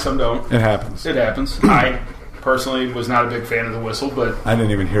some like, some don't. It happens. It happens. I personally was not a big fan of the whistle, but, I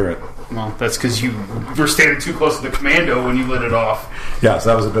didn't even hear it. well, that's because you were standing too close to the commando when you lit it off. Yes,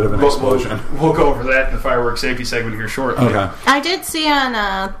 that was a bit of an explosion. We'll go over that in the fireworks safety segment here shortly. Okay. I did see on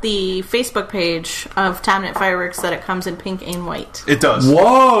the Facebook page of Tom Net Fireworks that it comes in pink and white. It does.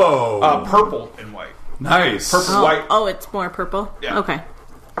 Whoa! Purple and white. Nice. Purple. White. Oh, it's more purple? Yeah. Okay.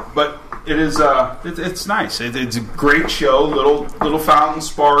 But it is it's nice. It's a great show. Little fountain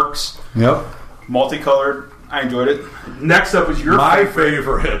sparks, Yep. multicolored. I enjoyed it. Next up is your My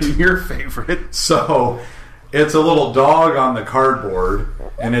favorite. favorite. Your favorite. So, it's a little dog on the cardboard,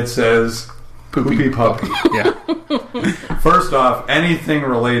 and it says Poopy Puppy. Yeah. First off, anything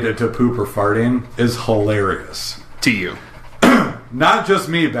related to poop or farting is hilarious. To you. Not just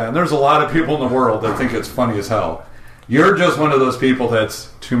me, Ben. There's a lot of people in the world that think it's funny as hell. You're just one of those people that's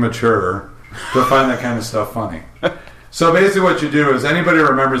too mature to find that kind of stuff funny. So basically what you do is, anybody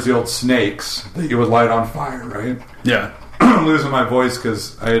remembers the old snakes that you would light on fire, right? Yeah. I'm losing my voice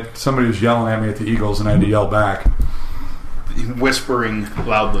because somebody was yelling at me at the Eagles and I had to yell back. Whispering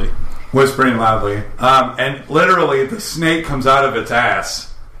loudly. Whispering loudly. And literally the snake comes out of its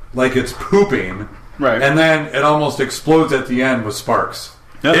ass like it's pooping. Right. And then it almost explodes at the end with sparks.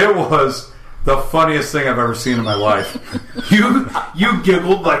 Yep. It was the funniest thing I've ever seen in my life. You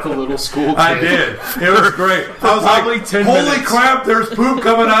giggled like a little school kid. I did. It was great. I was probably like, 10 holy minutes. crap, there's poop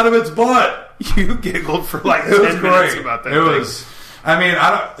coming out of its butt. You giggled for like It was 10 minutes great. about that It thing. was... I mean,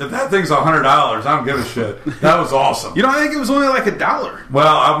 if that thing's $100, I don't give a shit. That was awesome. You know, I think it was only like $1.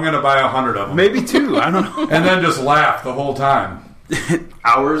 Well, I'm going to buy 100 of them. Maybe 2. I don't know. And then just laugh the whole time.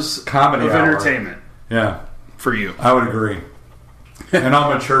 Hours Comedy of hour. entertainment Yeah, for you. I would agree. And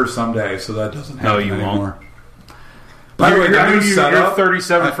I'll mature someday, so that doesn't happen No, you won't. anymore. By the way, the new You're setup...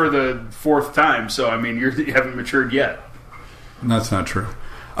 37 for the 4th time, so I mean, you haven't matured yet. That's not true.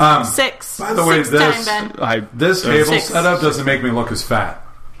 6. By the way, 6 time, Ben. This table 6. setup doesn't make me look as fat.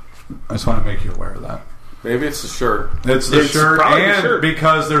 I just want to make you aware of that. Maybe it's the shirt. It's the It's shirt, probably the and shirt.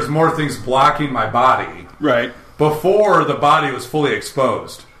 because there's more things blocking my body. Right. Before, the body was fully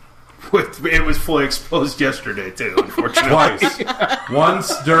exposed. It was fully exposed yesterday, too, unfortunately. Twice.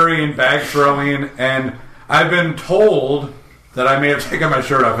 Once during bag throwing, and I've been told that I may have taken my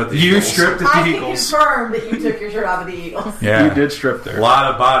shirt off at the You Eagles. stripped at I the can Eagles. confirm that you took your shirt off of the Eagles. Yeah. You did strip there. A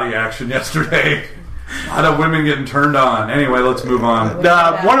lot of body action yesterday. A lot of women getting turned on. Anyway, let's move on.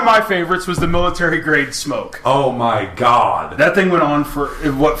 One of my favorites was the military grade smoke. Oh my God. That thing went on for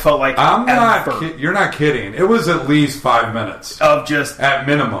what felt like I'm not ever you're not kidding. It was at least 5 minutes. of just, At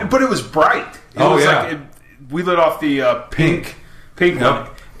minimum. but it was bright. It Oh, was yeah. like we lit off the pink Yep. one,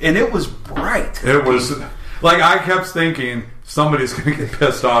 and it was bright. It was like I kept thinking somebody's going to get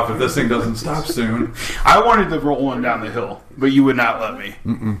pissed off if this thing doesn't stop soon. I wanted to roll one down the hill, but you would not let me.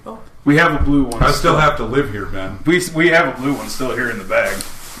 We have a blue one. I still have to live here, Ben. We have a blue one still here in the bag.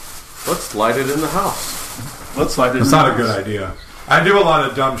 Let's light it in the house. Let's light it. It's not a good idea. I do a lot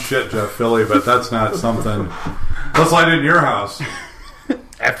of dumb shit, Jeff Philly, but that's not something. Let's light it in your house.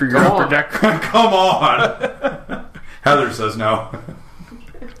 After your upper deck. Come on. Heather says no.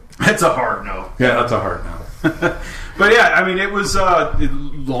 That's a hard no. Yeah, that's a hard no. But yeah, I mean, it was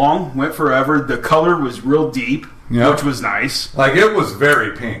long, went forever. The color was real deep, Yep. which was nice. Like, it was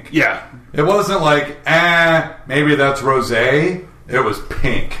very pink. Yeah. It wasn't like, maybe that's rosé. It was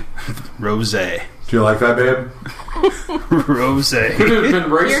pink. Rosé. Do you like that, babe? Rosé. Could have been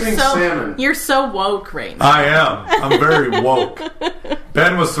You're racing salmon. you're so woke right now. I am. I'm very woke.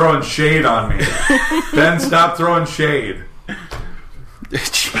 Ben was throwing shade on me. Ben, stop throwing shade.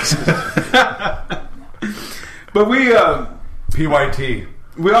 Jesus. But we PYT.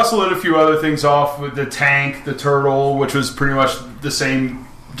 We also lit a few other things off with the tank, the turtle, which was pretty much the same,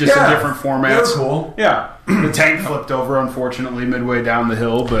 just in different formats. They're cool. Yeah. The tank flipped over, unfortunately, midway down the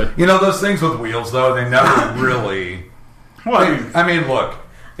hill, but... Those things with wheels, though, they never really... Well, I mean, look,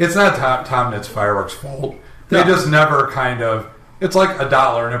 it's not Tom Knit's Fireworks' fault. They just never kind of... It's like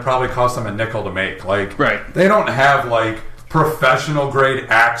 $1, and it probably cost them a nickel to make. Like, right. They don't have, like, professional-grade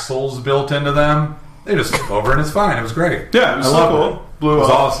axles built into them. They just flip over, and it's fine. It was great. Yeah, it was so cool. It Blew was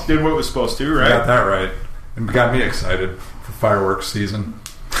up, awesome. did what it was supposed to, right? You got that right. It got me excited for fireworks season.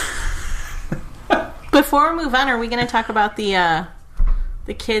 Before we move on, are we going to talk about the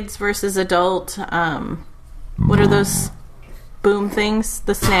kids versus adult? What are those boom things?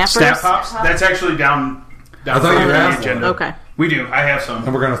 The snappers? Snap pops? That's actually down I thought you the had agenda. one. Okay. We do. I have some.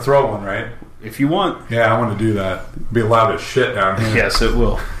 And we're going to throw one, right? If you want. Yeah, I want to do that. Be loud as shit down here. Yes, it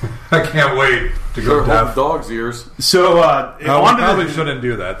will. I can't wait to go Hold deaf. dog's ears. So, We probably shouldn't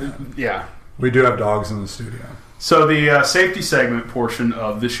do that. Yeah. We do have dogs in the studio. So, the safety segment portion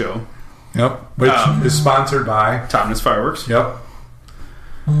of the show. Yep. Which is sponsored by Tom Knit's Fireworks. Yep.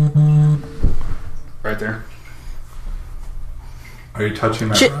 Right there. Are you touching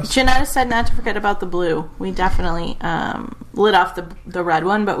my breast? Janetta said not to forget about the blue. We definitely lit off the red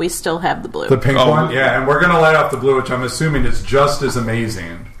one, but we still have the blue. The pink one? Yeah, and we're going to light off the blue, which I'm assuming is just as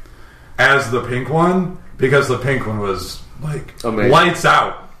amazing as the pink one, because the pink one was, like, amazing. Lights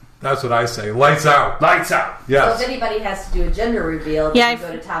out. That's what I say. Lights out. Lights out. Yes. So if anybody has to do a gender reveal, Yeah, you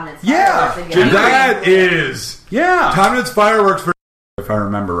can go to Tom Knit's Yeah. Fireworks and get That is. Yeah. Tom Knit's Fireworks for... If I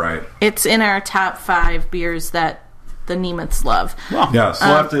remember right. It's in our top 5 beers that the Nemeths love. Well, Yes.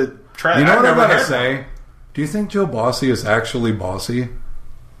 we'll have to try You that. know what I've I'm never going to had say? Do you think Joe Bossy is actually bossy?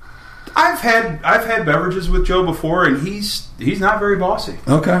 I've had beverages with Joe before, and he's not very bossy.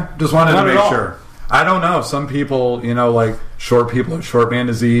 Okay. Just wanted Not to at make all. sure. I don't know. Some people, like short people have short man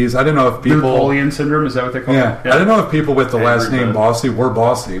disease. I don't know if people... Napoleon syndrome, is that what they call Yeah. it? I don't know if people with the last Angry name bird. Bossy were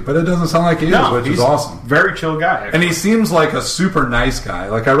bossy, but it doesn't sound like he is, which he's is awesome. Very chill guy. Actually. And he seems like a super nice guy.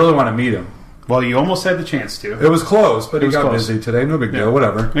 Like, I really want to meet him. Well, you almost had the chance to. It was close, but he was got close. busy today. No big deal. Yeah.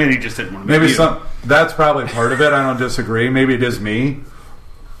 Whatever. Maybe he just didn't want to Maybe meet you. that's probably part of it. I don't disagree. Maybe it is me.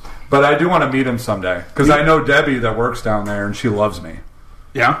 But I do want to meet him someday. Because I know Debbie that works down there, and she loves me.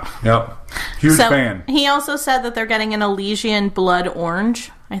 Yeah. Yep. Huge fan. He also said that they're getting an Elysian Blood Orange.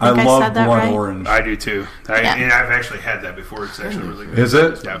 I think I love said that blood right. orange. I do too. Yeah. And I've actually had that before. It's actually really good. Is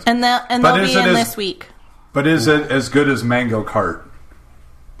it? Yeah. And But they'll is be it in as- this week. But is it as good as Mango Cart?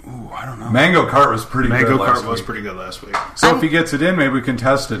 Ooh, I don't know. Mango Cart was pretty Mango good Cart last was week. pretty good last week. So if he gets it in, maybe we can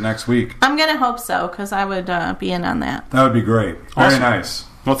test it next week. I'm going to hope so, because I would be in on that. That would be great. Very Awesome. nice.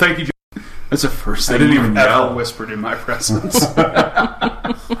 Well, thank you, Joe. That's the first thing I didn't you've even ever yell. whispered in my presence.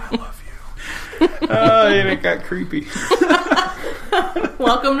 I love you. And it got creepy.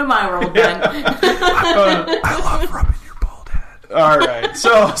 Welcome to my world, Ben. I love rubbing your bald head. All right.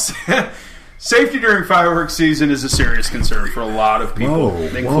 So, safety during fireworks season is a serious concern for a lot of people,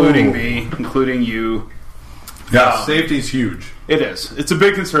 including me, including you. Yeah, safety's huge. It is. It's a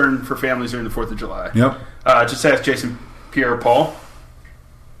big concern for families during the 4th of July. Yep. Just ask Jason Pierre-Paul,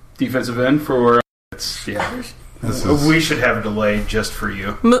 defensive end, for... we should have a delay just for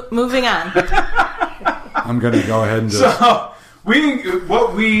you. Moving on. I'm going to go ahead and just... So,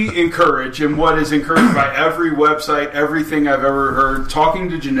 what we encourage, and what is encouraged by every website, everything I've ever heard, talking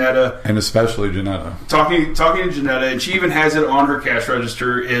to Janetta, and especially Janetta. talking to Janetta, and she even has it on her cash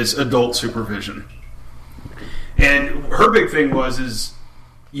register, is adult supervision. And her big thing is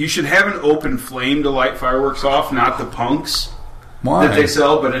you should have an open flame to light fireworks off, not the punks Why? that they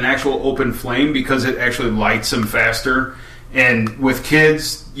sell, but an actual open flame, because it actually lights them faster. And with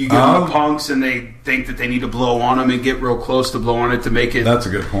kids, you give them the punks, and they think that they need to blow on them and get real close to blow on it to make it. That's a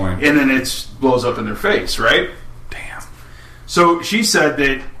good point. And then it blows up in their face, right? Damn. So she said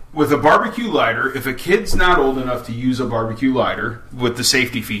that with a barbecue lighter, if a kid's not old enough to use a barbecue lighter with the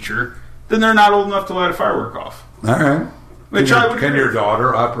safety feature, then they're not old enough to light a firework off. All right. Can your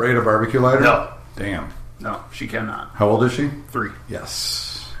daughter operate a barbecue lighter? No. Damn. No, she cannot. How old is she? 3.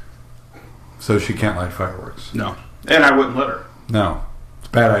 Yes. So she can't light fireworks. No. And I wouldn't let her. No. It's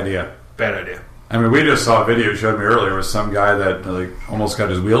a bad idea. Bad idea. I mean, we just saw a video you showed me earlier with some guy that almost got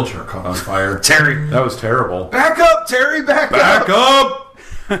his wheelchair caught on fire. Terry. That was terrible. Back up, Terry. Back Back up.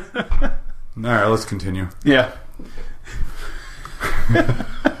 up! All right, let's continue. Yeah.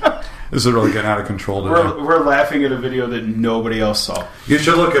 This is really getting out of control today. We're laughing at a video that nobody else saw. You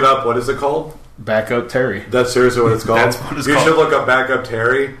should look it up. What is it called? Back up, Terry. That's seriously what it's called? That's what it's you called. should look up Back Up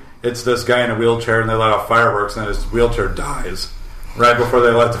Terry. It's this guy in a wheelchair, and they let off fireworks, and his wheelchair dies right before they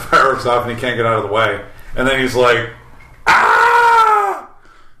let the fireworks off, and he can't get out of the way. And then he's like, ah!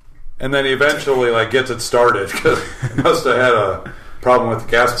 and then eventually like gets it started because it must have had a problem with the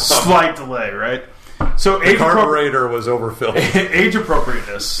gas pump. Slight delay, right? So The carburetor was overfilled. age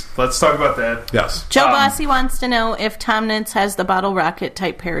appropriateness. Let's talk about that. Yes. Joe Bossy wants to know if Tom Nitz has the bottle rocket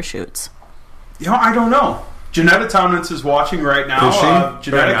type parachutes. I don't know. Janetta Tomnitz is watching right now. Is she?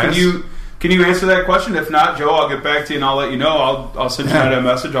 Janetta, Very nice. can you answer that question? If not, Joe, I'll get back to you and I'll let you know. I'll send Janetta a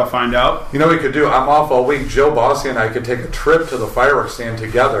message. I'll find out. You know what we could do? I'm off all week. Joe Bossy and I could take a trip to the fireworks stand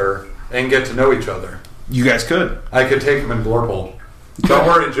together and get to know each other. You guys could. I could take him in Blurple. Don't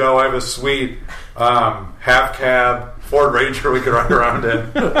worry, Joe. I have a sweet half cab Ford Ranger we could ride around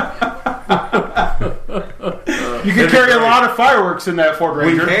in. You could carry a lot of fireworks in that Ford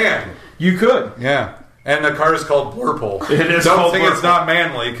Ranger. We can. You could. Yeah. And the car is called Blurple. It is Don't called think Blurple. it's not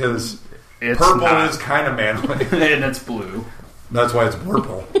manly because It's purple not. is kind of manly. And it's blue. That's why it's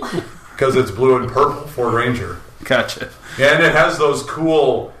Blurple. Because it's blue and purple Ford Ranger. Gotcha. Yeah, and it has those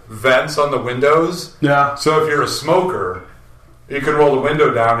cool vents on the windows. Yeah. So if you're a smoker, you can roll the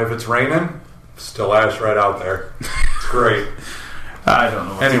window down. If it's raining, still ash right out there. It's great. I don't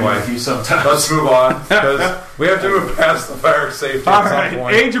know what Anyway, to do with you sometimes. Let's move on because we have to move past the fire safety All at some right.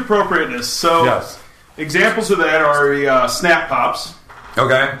 point. Age appropriateness. So Yes. examples of that are the Snap Pops.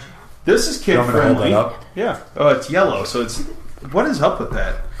 Okay. This is kid You want me to hold friendly. that up? Yeah. Oh, it's yellow, so it's. What is up with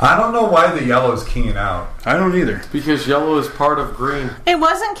that? I don't know why the yellow's keying out. I don't either. Because yellow is part of green. It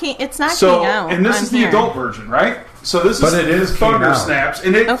wasn't key. It's not So, keying out. and this on is the here. adult version, right? So this But it is Thunder keying out. Snaps,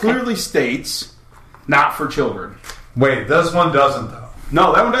 and it Okay. clearly states not for children. Wait, this one doesn't though.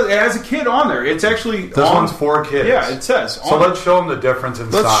 No, that one does. It has a kid on there. It's actually This on, one's for kids. Yeah, it says. So on- let's show them the difference in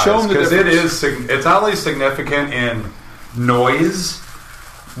Let's size. show 'em the Because it difference. is. It's not only significant in noise.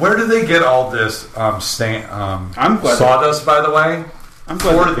 Where do they get all this I'm glad sawdust? By the way, I'm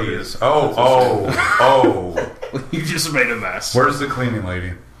glad for they put these. it. Oh. You just made a mess. Where's the cleaning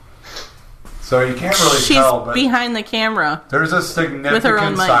lady? So you can't really She's tell, but behind the camera. there's a With her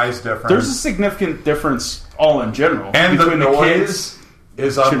own significant mic. size difference. There's a significant difference all in general. and the between noise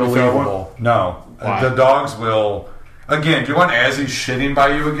is Should we throw unbelievable. No, Why? the dogs will. Again, do you want Azzy shitting by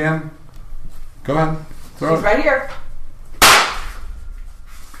you again? Go ahead. Throw She's it. right here.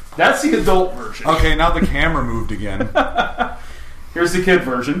 That's the adult version. Okay, now the camera moved again. Here's the kid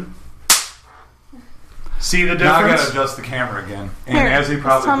version. See the Now I difference? gotta adjust the camera again. And Here, Azzy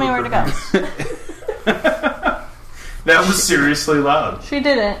probably tell me moved where her to go. hands. That was seriously loud. She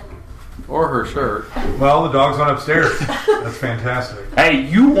did it. Or her shirt. Well, the dogs went upstairs. That's fantastic. Hey,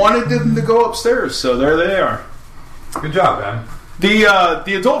 you wanted them to go upstairs, so there they are. Good job, Ben.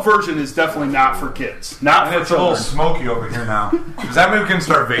 The adult version is definitely not for kids. Not And for it's a little children. smoky over here now. Does that mean we can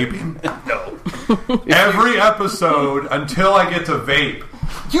start vaping? No. Every episode until I get to vape.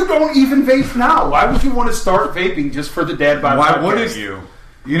 You don't even vape now. Why would you want to start vaping just for the Dad Bod Why podcast? wouldn't you?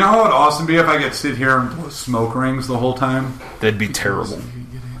 You know how it would awesome be if I could sit here and blow smoke rings the whole time? That'd be terrible.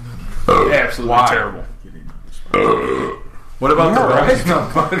 Absolutely Why? terrible. What about All the right. rest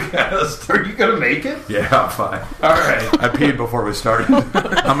of the podcast? Are you going to make it? Yeah, I'm fine. All right. I peed before we started.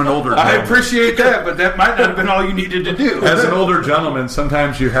 I'm an older I gentleman. appreciate that, but that might not have been all you needed to do. As an older gentleman,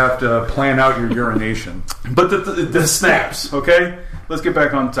 sometimes you have to plan out your urination. But the snaps, okay? Let's get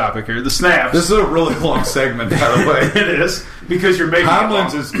back on topic here. The snaps. This is a really long segment, by the way. It is, because you're making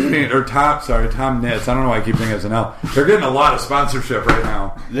Tomlins it is getting, or Tom Nitz. I don't know why I keep thinking it's an L. They're getting a lot of sponsorship right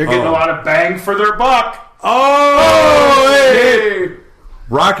now. They're getting a lot of bang for their buck. Oh, hey!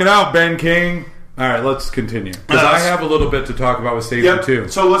 Rock it out, Ben King. All right, let's continue. Because I have a little bit to talk about with safety, Yep. too.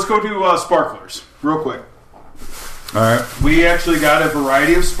 So let's go to sparklers real quick. All right. We actually got a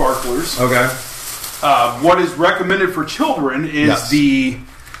variety of sparklers. Okay. What is recommended for children is Yes. the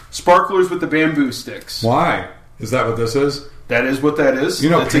sparklers with the bamboo sticks. Why? Is that what this is? That is what that is.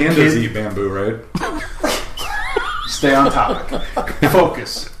 You know That's a pandas kid- eat bamboo, right? Stay on topic.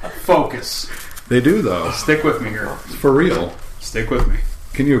 Focus. They do, though. Stick with me here. For real. Stick with me.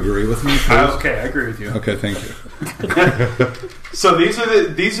 Can you agree with me, please? Okay, I agree with you. Okay, thank you. So these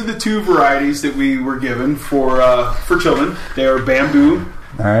are the two varieties that we were given for children. They are bamboo.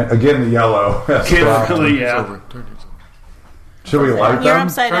 All right. Again, the yellow. That's the Kid problem. friendly, yeah. Over. Turn Should we light You're them?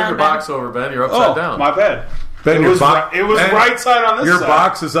 upside your down, box Ben. over, Ben. You're upside Oh, down. my bad. Ben, It your was bo- it was Ben, right side on this Your side.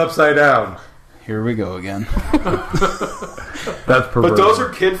 box is upside down. Here we go again. That's perverted. But those are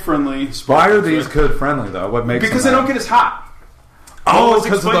kid friendly. Why are these kid friendly though? What makes Because them they don't get as hot. Oh, What was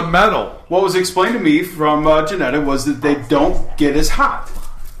because of the explained- metal. What was explained to me from Janetta was that they don't get as hot.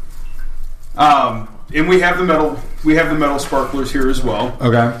 And we have the metal sparklers here as well.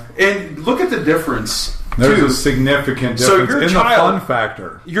 Okay. And look at the difference. There's too. a significant So difference your in child- the fun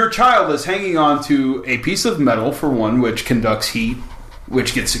factor. Your child is hanging on to a piece of metal, for one, which conducts heat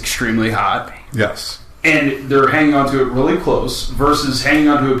which gets extremely hot. Yes. And they're hanging onto it really close versus hanging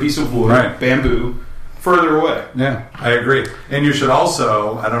onto a piece of wood, bamboo, further away. Yeah, I agree. And you should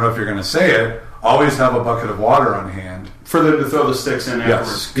also, I don't know if you're going to say it, always have a bucket of water on hand. For them to throw the sticks in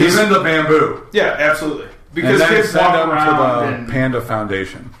afterwards. Yes. Even the bamboo. Yeah, absolutely. Because and then kids walk send them around to the Panda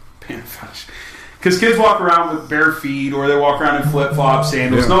Foundation. Because kids walk around with bare feet or they walk around in flip-flops,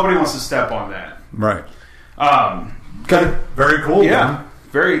 sandals. Yeah. Nobody wants to step on that. Right. Okay. Very cool. Yeah.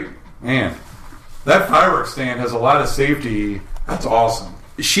 Very. Man. That fireworks stand has a lot of safety. That's awesome.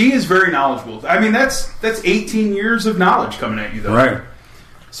 She is very knowledgeable. I mean, that's 18 years of knowledge coming at you, though. Right.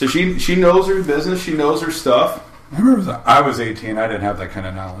 So she knows her business. She knows her stuff. I remember I was 18. I didn't have that kind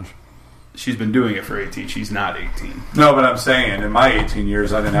of knowledge. She's been doing it for 18. She's not 18. No, but I'm saying in my 18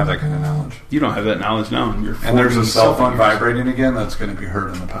 years, I didn't have that kind of knowledge. You don't have that knowledge now. In your and there's a cell phone vibrating again that's going to be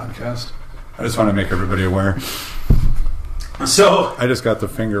heard in the podcast. I just want to make everybody aware. So I just got the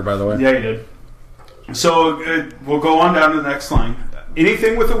finger, by the way. Yeah, you did. So we'll go on down to the next line.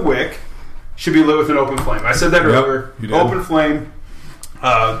 Anything with a wick should be lit with an open flame. I said that earlier. You did. Open flame.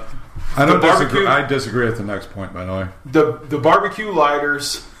 I don't disagree. I disagree at the next point, by the way. The barbecue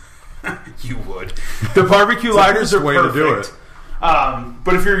lighters. You would. The barbecue lighters are way perfect. To do it.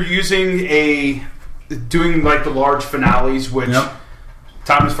 But if you're doing like the large finales, which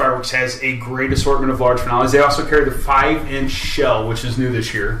Thomas Fireworks has a great assortment of large finales. They also carry the 5-inch shell, which is new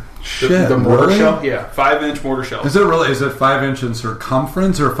this year. The mortar shell, 5-inch mortar shell. Is it really? Is it 5 inches in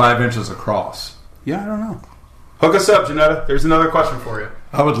circumference or 5 inches across? Yeah, I don't know. Hook us up, Janetta. There's another question for you.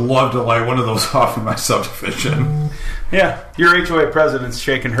 I would love to light one of those off in my subdivision. Yeah, your HOA president's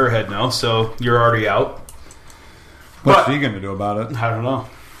shaking her head no, so you're already out. What's she going to do about it? I don't know.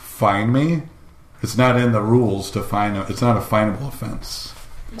 Fine me? It's not in the rules to fine. It's not a finable offense.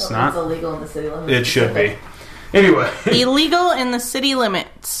 It's not. It's illegal in the city limits. It should be. Anyway, illegal in the city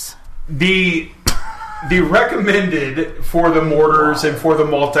limits. The recommended for the mortars and for the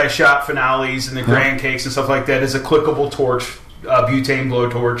multi-shot finales and the grand cakes and stuff like that is a clickable torch, butane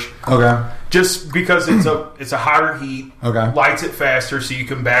blowtorch. Okay. Just because it's a hotter heat. Okay. Lights it faster so you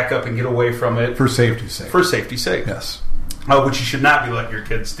can back up and get away from it. For safety's sake. For safety's sake. Yes. Which you should not be letting your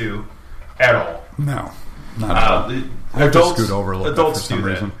kids do at all. No. Not at all. I have to scoot over a little bit for some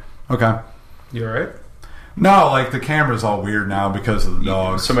reason. Okay. You all right? No, like the camera's all weird now because of the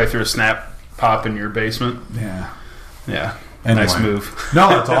dogs. Somebody threw a snap pop in your basement? Yeah. Yeah. Anyway. Nice move. No,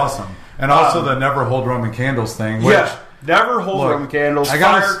 that's awesome. And also the never hold Roman candles thing. Which, never hold Roman candles.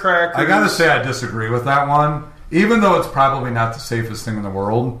 Firecrackers. I gotta say I disagree with that one. Even though it's probably not the safest thing in the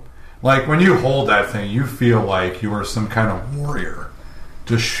world. Like when you hold that thing, you feel like you are some kind of warrior.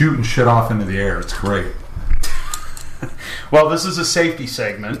 Just shooting shit off into the air. It's great. Well, this is a safety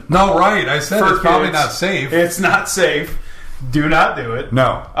segment. No, right. I said it's probably not safe. It's not safe. Do not do it.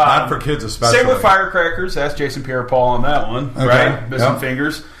 No, not for kids especially. Same with firecrackers. Ask Jason Pierre-Paul on that one. Okay. Right? Missing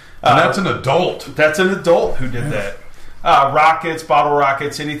fingers. And that's an adult. That's an adult who did that. Rockets, bottle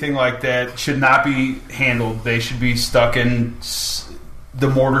rockets, anything like that should not be handled. They should be stuck in the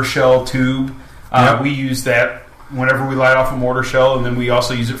mortar shell tube. We use that whenever we light off a mortar shell, and then we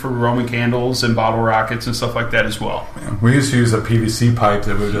also use it for Roman candles and bottle rockets and stuff like that as well. Yeah. We used to use a PVC pipe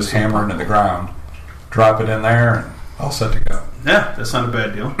that we would just hammer into the ground, drop it in there, and all set to go. Yeah, that's not a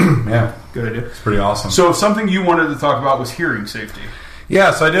bad deal. Yeah. Good idea. It's pretty awesome. So something you wanted to talk about was hearing safety.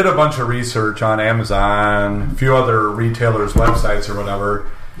 Yeah, so I did a bunch of research on Amazon, a few other retailers' websites or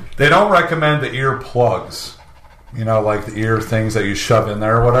whatever. They don't recommend the ear plugs. You know, like the ear things that you shove in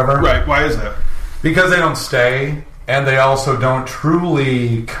there or whatever. Right. Why is that? Because they don't stay, and they also don't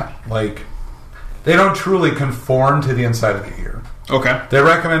truly, conform to the inside of the ear. Okay. They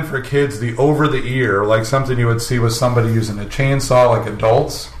recommend for kids the over-the-ear, like something you would see with somebody using a chainsaw, like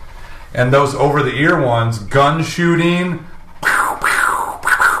adults. And those over-the-ear ones, gun shooting.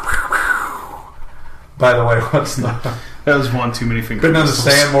 By the way, what's the... That was one too many fingers. Couldn't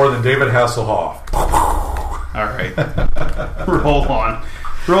understand more than David Hasselhoff. All right. Roll on.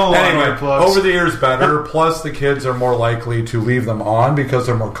 Anyway, over the ears better. Plus, the kids are more likely to leave them on because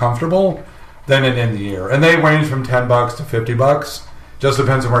they're more comfortable than in the ear. And they range from $10 to $50. Just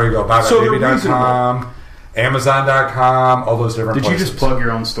depends on where you go. BuyByBaby.com, Amazon.com, all those different places. Did you just plug your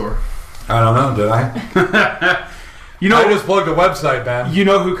own store? I don't know. Did I? I just plugged a website, Ben. You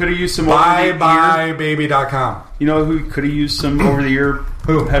know who could have used some BuyByBaby.com. You know who could have used some over-the-ear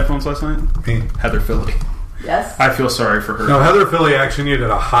headphones last night? Me. Heather Philly. Yes. I feel sorry for her. No, Heather Philly actually needed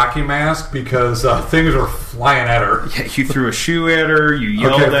a hockey mask because things were flying at her. Yeah, you threw a shoe at her. You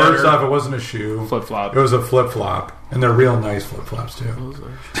yelled at her. First off, it wasn't a shoe. Flip-flop. It was a flip-flop. And they're real nice flip-flops, too.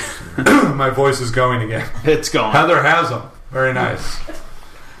 My voice is going again. It's going. Heather has them. Very nice.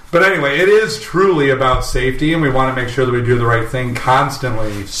 But anyway, it is truly about safety, and we want to make sure that we do the right thing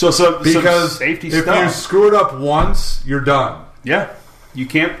constantly. Because safety if stuff. you screw it up once, you're done. Yeah. You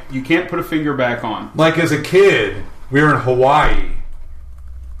can't put a finger back on. Like as a kid, we were in Hawaii.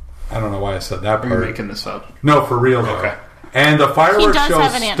 I don't know why I said that part. You're making this up. No, for real though. Okay. And the fireworks He does show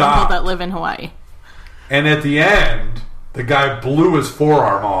have an aunt and uncle stopped. that live in Hawaii. And at the end, the guy blew his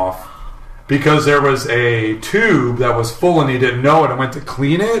forearm off because there was a tube that was full and he didn't know it and went to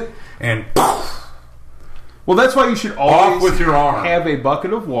clean it and poof, Well, that's why you should always off with your arm. have a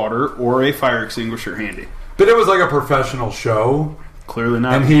bucket of water or a fire extinguisher handy. But it was like a professional show. Clearly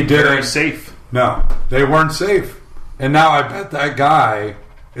not. And he did very it. safe. No, they weren't safe. And now I bet that guy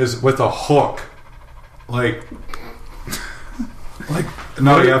is with a hook. Like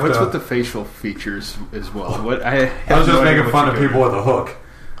no, you have What's to. with the facial features as well? What I was just making fun of people with a hook.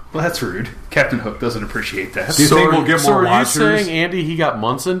 Well, that's rude. Captain Hook doesn't appreciate that. Do you think we'll get So more are you watchers? saying, Andy, he got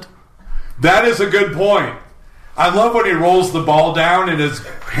Munsoned? That is a good point. I love when he rolls the ball down and his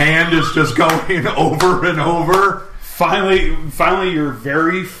hand is just going over and over. Finally, your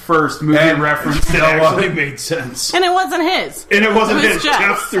very first movie And reference you that know actually what? made sense. And it wasn't his. And it wasn't It was his. Jeff's.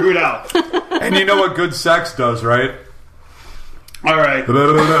 Jeff threw it out. And you know what good sex does, right? All right.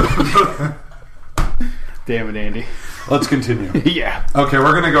 Damn it, Andy. Let's continue. Yeah. Okay,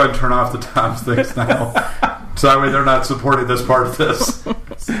 we're going to go ahead and turn off the Tom's things now. So that way they're not supporting this part of this.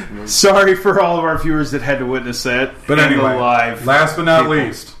 Sorry for all of our viewers that had to witness that. But and anyway, the live last but not people.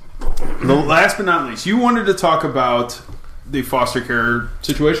 least. Last but not least, you wanted to talk about the foster care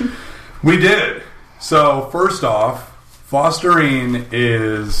situation? We did. So, first off, fostering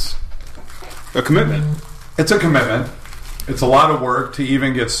is... A commitment. It's a commitment. It's a lot of work to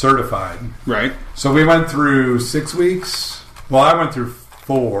even get certified. Right. So we went through 6 weeks. Well, I went through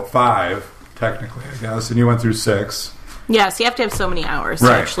 5, technically, I guess, and you went through 6. Yes, you have to have so many hours to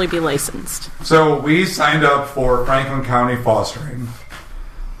Right. actually be licensed. So we signed up for Franklin County Fostering.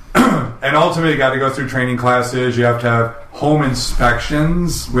 And ultimately, you got to go through training classes. You have to have home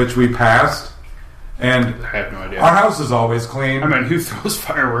inspections, which we passed. And I have no idea. our house is always clean. I mean, who throws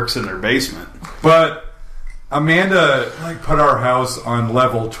fireworks in their basement? But Amanda put our house on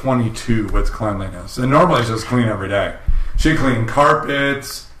level 22 with cleanliness. And normally it's just clean every day. She cleaned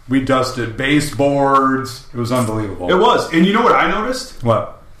carpets. We dusted baseboards. It was unbelievable. It was. And you know what I noticed?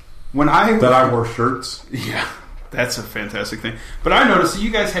 What? When I... That I wore shirts? Yeah. That's a fantastic thing. But I noticed that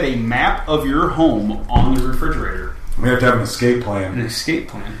you guys had a map of your home on the refrigerator. We have to have an escape plan. An escape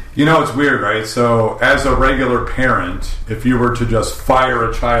plan. You know, it's weird, right? So, as a regular parent, if you were to just fire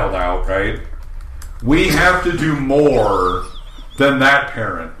a child out, right? We have to do more than that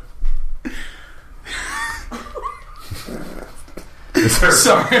parent. Is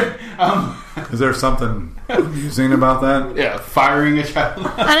there something amusing about that? Yeah, firing a child.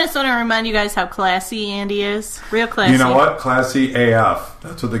 I just want to remind you guys how classy Andy is. Real classy. You know what? Classy AF.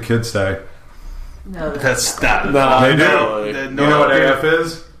 That's what the kids say. No, That's not... They do. No, You know what AF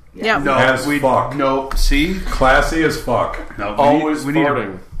is? Yep. No, As fuck. No, see? Classy as fuck. No, Always we need to...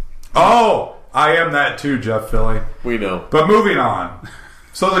 farting. Oh! I am that too, Jeff Philly. We know. But moving on.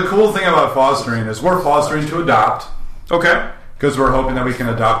 So the cool thing about fostering is we're fostering to adopt. Okay. Because we're hoping that we can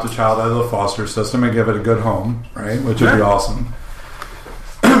adopt a child out of the foster system and give it a good home, right? Which would be awesome.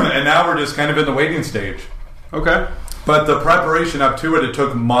 And now we're just kind of in the waiting stage. Okay. But the preparation up to it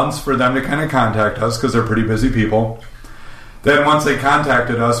took months for them to kind of contact us because they're pretty busy people. Then once they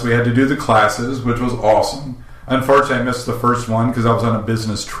contacted us, we had to do the classes, which was awesome. Unfortunately, I missed the first one because I was on a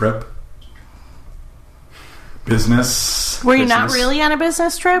business trip. Were you not really on a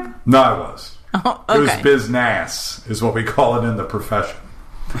business trip? No, I was. Oh, It was okay. business, is what we call it in the profession.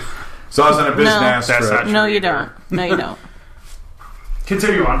 So I was on a business that's trip. not No, you don't. No, you don't.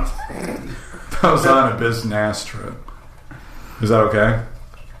 Continue on. I was on a business trip. Is that okay?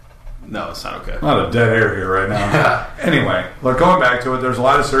 No, it's not okay. A lot of dead air here right now. Anyway, look, going back to it, there's a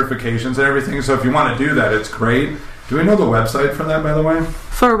lot of certifications and everything, so if you want to do that, it's great. Do we know the website for that, by the way?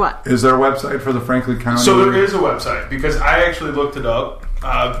 For what? Is there a website for the Franklin County? So there is a website, because I actually looked it up,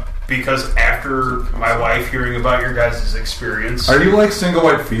 because after my wife hearing about your guys' experience... Are you like single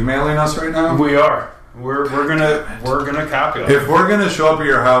white femaling us right now? We are. We're gonna copy it. If we're gonna show up at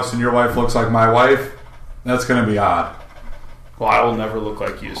your house and your wife looks like my wife, that's gonna be odd. Well, I will never look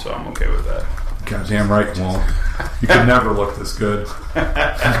like you, so I'm okay with that. Goddamn right you won't. You can never look this good.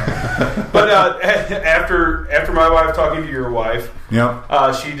 But after my wife talking to your wife,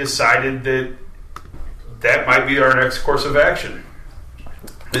 Yep. she decided that might be our next course of action.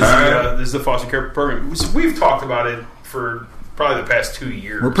 This is the foster care program. So we've talked about it for probably the past 2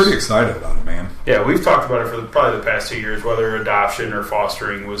 years. We're pretty excited about it, man. Yeah, we've talked about it for probably the past 2 years, whether adoption or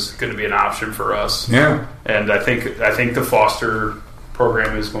fostering was going to be an option for us. Yeah. And I think the foster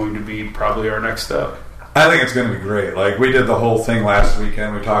program is going to be probably our next step. I think it's going to be great. Like, we did the whole thing last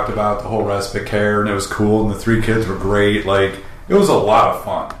weekend. We talked about the whole respite care, and it was cool, and the 3 kids were great. Like, it was a lot of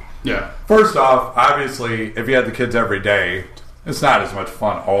fun. Yeah. First off, obviously, if you had the kids every day, it's not as much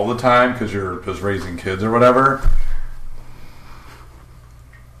fun all the time because you're just raising kids or whatever.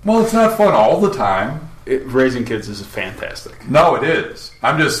 Well, it's not fun all the time. Raising kids is fantastic. No, it is.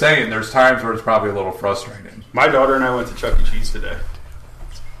 I'm just saying there's times where it's probably a little frustrating. My daughter and I went to Chuck E. Cheese today.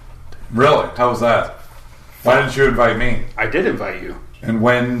 Really? How was that? Why didn't you invite me? I did invite you. And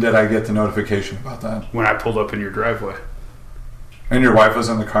when did I get the notification about that? When I pulled up in your driveway. And your wife was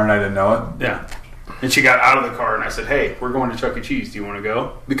in the car and I didn't know it? Yeah. And she got out of the car and I said, hey, we're going to Chuck E. Cheese. Do you want to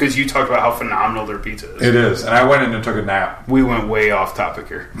go? Because you talked about how phenomenal their pizza is. It is. And I went in and took a nap. We went way off topic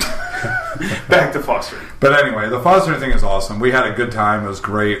here. Back to fostering. But anyway, the fostering thing is awesome. We had a good time. It was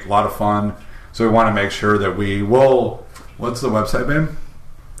great. A lot of fun. So we want to make sure that we will... What's the website, babe?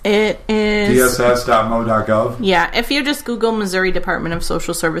 It is dss.mo.gov. Yeah, if you just Google Missouri Department of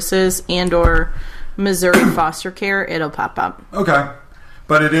Social Services and or Missouri Foster Care, it'll pop up. Okay.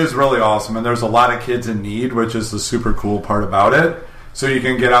 But it is really awesome, and there's a lot of kids in need, which is the super cool part about it. So you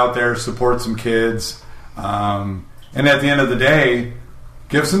can get out there, support some kids, and at the end of the day,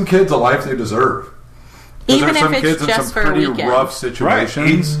 give some kids a life they deserve. Even there's some if kids it's in just some for a pretty weekend. rough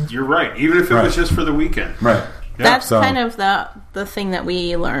situations. Right. You're right. Even if it was just for the weekend. Right. Yeah. That's kind of the thing that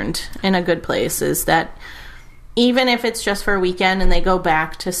we learned in A Good Place is that even if it's just for a weekend and they go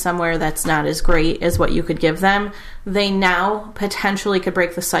back to somewhere that's not as great as what you could give them, they now potentially could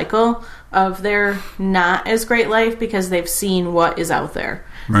break the cycle of their not as great life because they've seen what is out there.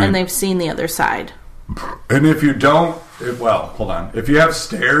 Right. And they've seen the other side. And if you don't, hold on. If you have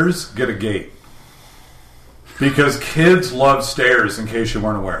stairs, get a gate. Because kids love stairs, in case you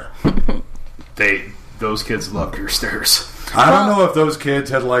weren't aware. Those kids loved your stairs. I don't know if those kids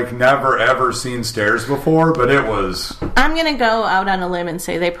had never ever seen stairs before, but it was... I'm going to go out on a limb and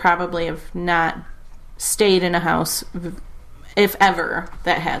say they probably have not stayed in a house, if ever,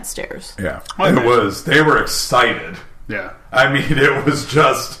 that had stairs. Yeah. They were excited. Yeah. I mean, it was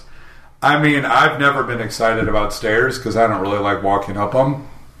just... I've never been excited about stairs because I don't really like walking up them.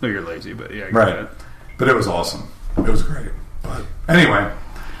 No, you're lazy, but yeah. Right. But it was awesome. It was great. But anyway...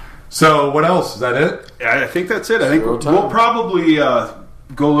 So, what else? Is that it? I think that's it. I think we'll probably go a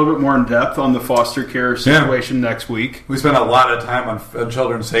little bit more in depth on the foster care situation next week. We spent a lot of time on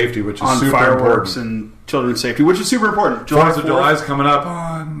children's safety, which is on super fireworks important. And children's safety, which is super important. 4th of July is coming up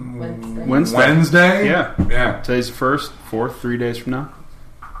on Wednesday. Yeah. Today's the 1st, 4th, 3 days from now.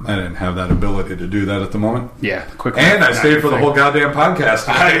 I didn't have that ability to do that at the moment. Yeah, quickly. And I stayed for the whole goddamn podcast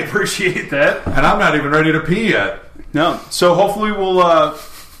today. I appreciate that. And I'm not even ready to pee yet. No. So hopefully we'll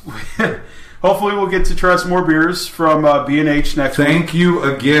get to try some more beers from B&H next week. Thank you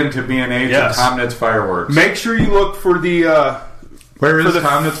again to B&H and Tom Nitz Fireworks. Make sure you look for the Tom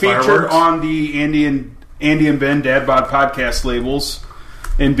Nitz feature Fireworks? on the Andy and Ben Dad Bod podcast labels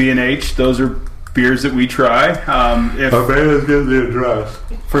in B&H. Those are beers that we try. Amanda's getting the address.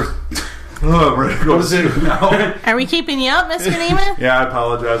 I'm ready to go to sleep now. Are we keeping you up, Mr. Neiman? Yeah, I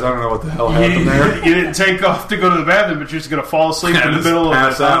apologize. I don't know what the hell happened there. You didn't take off to go to the bathroom, but you're just going to fall asleep in the middle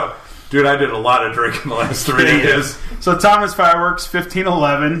of it. Out. Dude, I did a lot of drinking the last 3 days. So, Tom Nitz Fireworks,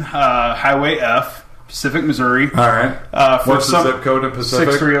 1511 Highway F, Pacific, Missouri. All right. What's the zip code in Pacific?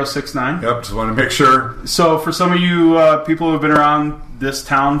 63069. Yep, just want to make sure. So, for some of you people who have been around this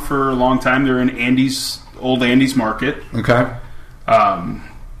town for a long time, they're in Old Andy's Market. Okay.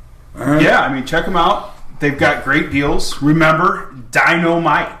 Right. Yeah, check them out. They've got great deals. Remember,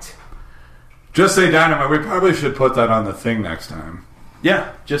 Dynamite. Just say Dynamite. We probably should put that on the thing next time.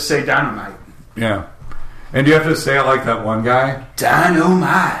 Yeah, just say Dynamite. Yeah. And do you have to say it like that one guy?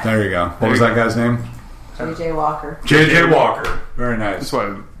 Dynamite. There you go. What was that guy's name? J.J. Walker. J.J. Walker. Very nice. That's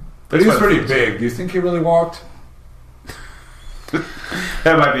why. But he was pretty big. Do you think he really walked?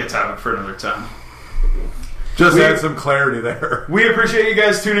 That might be a topic for another time. Just add some clarity there. We appreciate you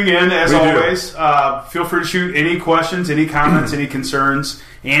guys tuning in, as always. Feel free to shoot any questions, any comments, any concerns.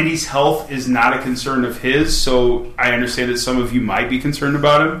 Andy's health is not a concern of his, so I understand that some of you might be concerned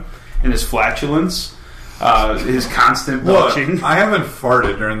about him and his flatulence, his constant belching. Look, I haven't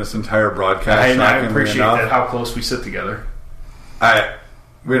farted during this entire broadcast. I appreciate that, how close we sit together.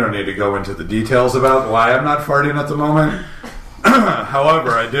 We don't need to go into the details about why I'm not farting at the moment.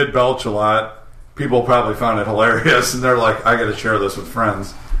 However, I did belch a lot. People probably found it hilarious, and they're like, I got to share this with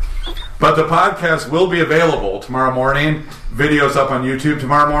friends. But the podcast will be available tomorrow morning. Videos up on YouTube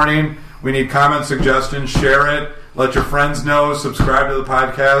tomorrow morning. We need comments, suggestions. Share it. Let your friends know. Subscribe to the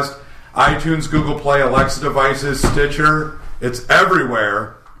podcast. iTunes, Google Play, Alexa devices, Stitcher. It's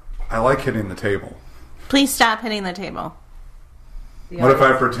everywhere. I like hitting the table. Please stop hitting the table. What if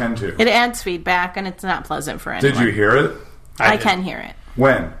I pretend to? It adds feedback, and it's not pleasant for anyone. Did you hear it? I can hear it.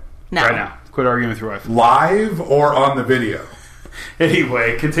 When? No. Right now. Quit arguing with your wife. Live or on the video?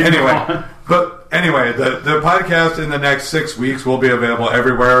 Anyway, continue on. But anyway, the podcast in the next 6 weeks will be available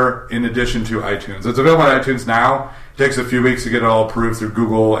everywhere in addition to iTunes. It's available on iTunes now. It takes a few weeks to get it all approved through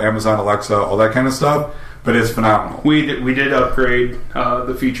Google, Amazon, Alexa, all that kind of stuff. But it's phenomenal. We did upgrade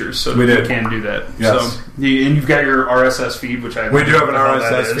the features, so we can do that. Yes. So, and you've got your RSS feed, which we do have an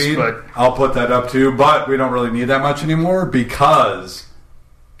RSS feed. But I'll put that up too. But we don't really need that much anymore because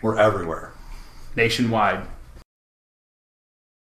we're everywhere. Nationwide.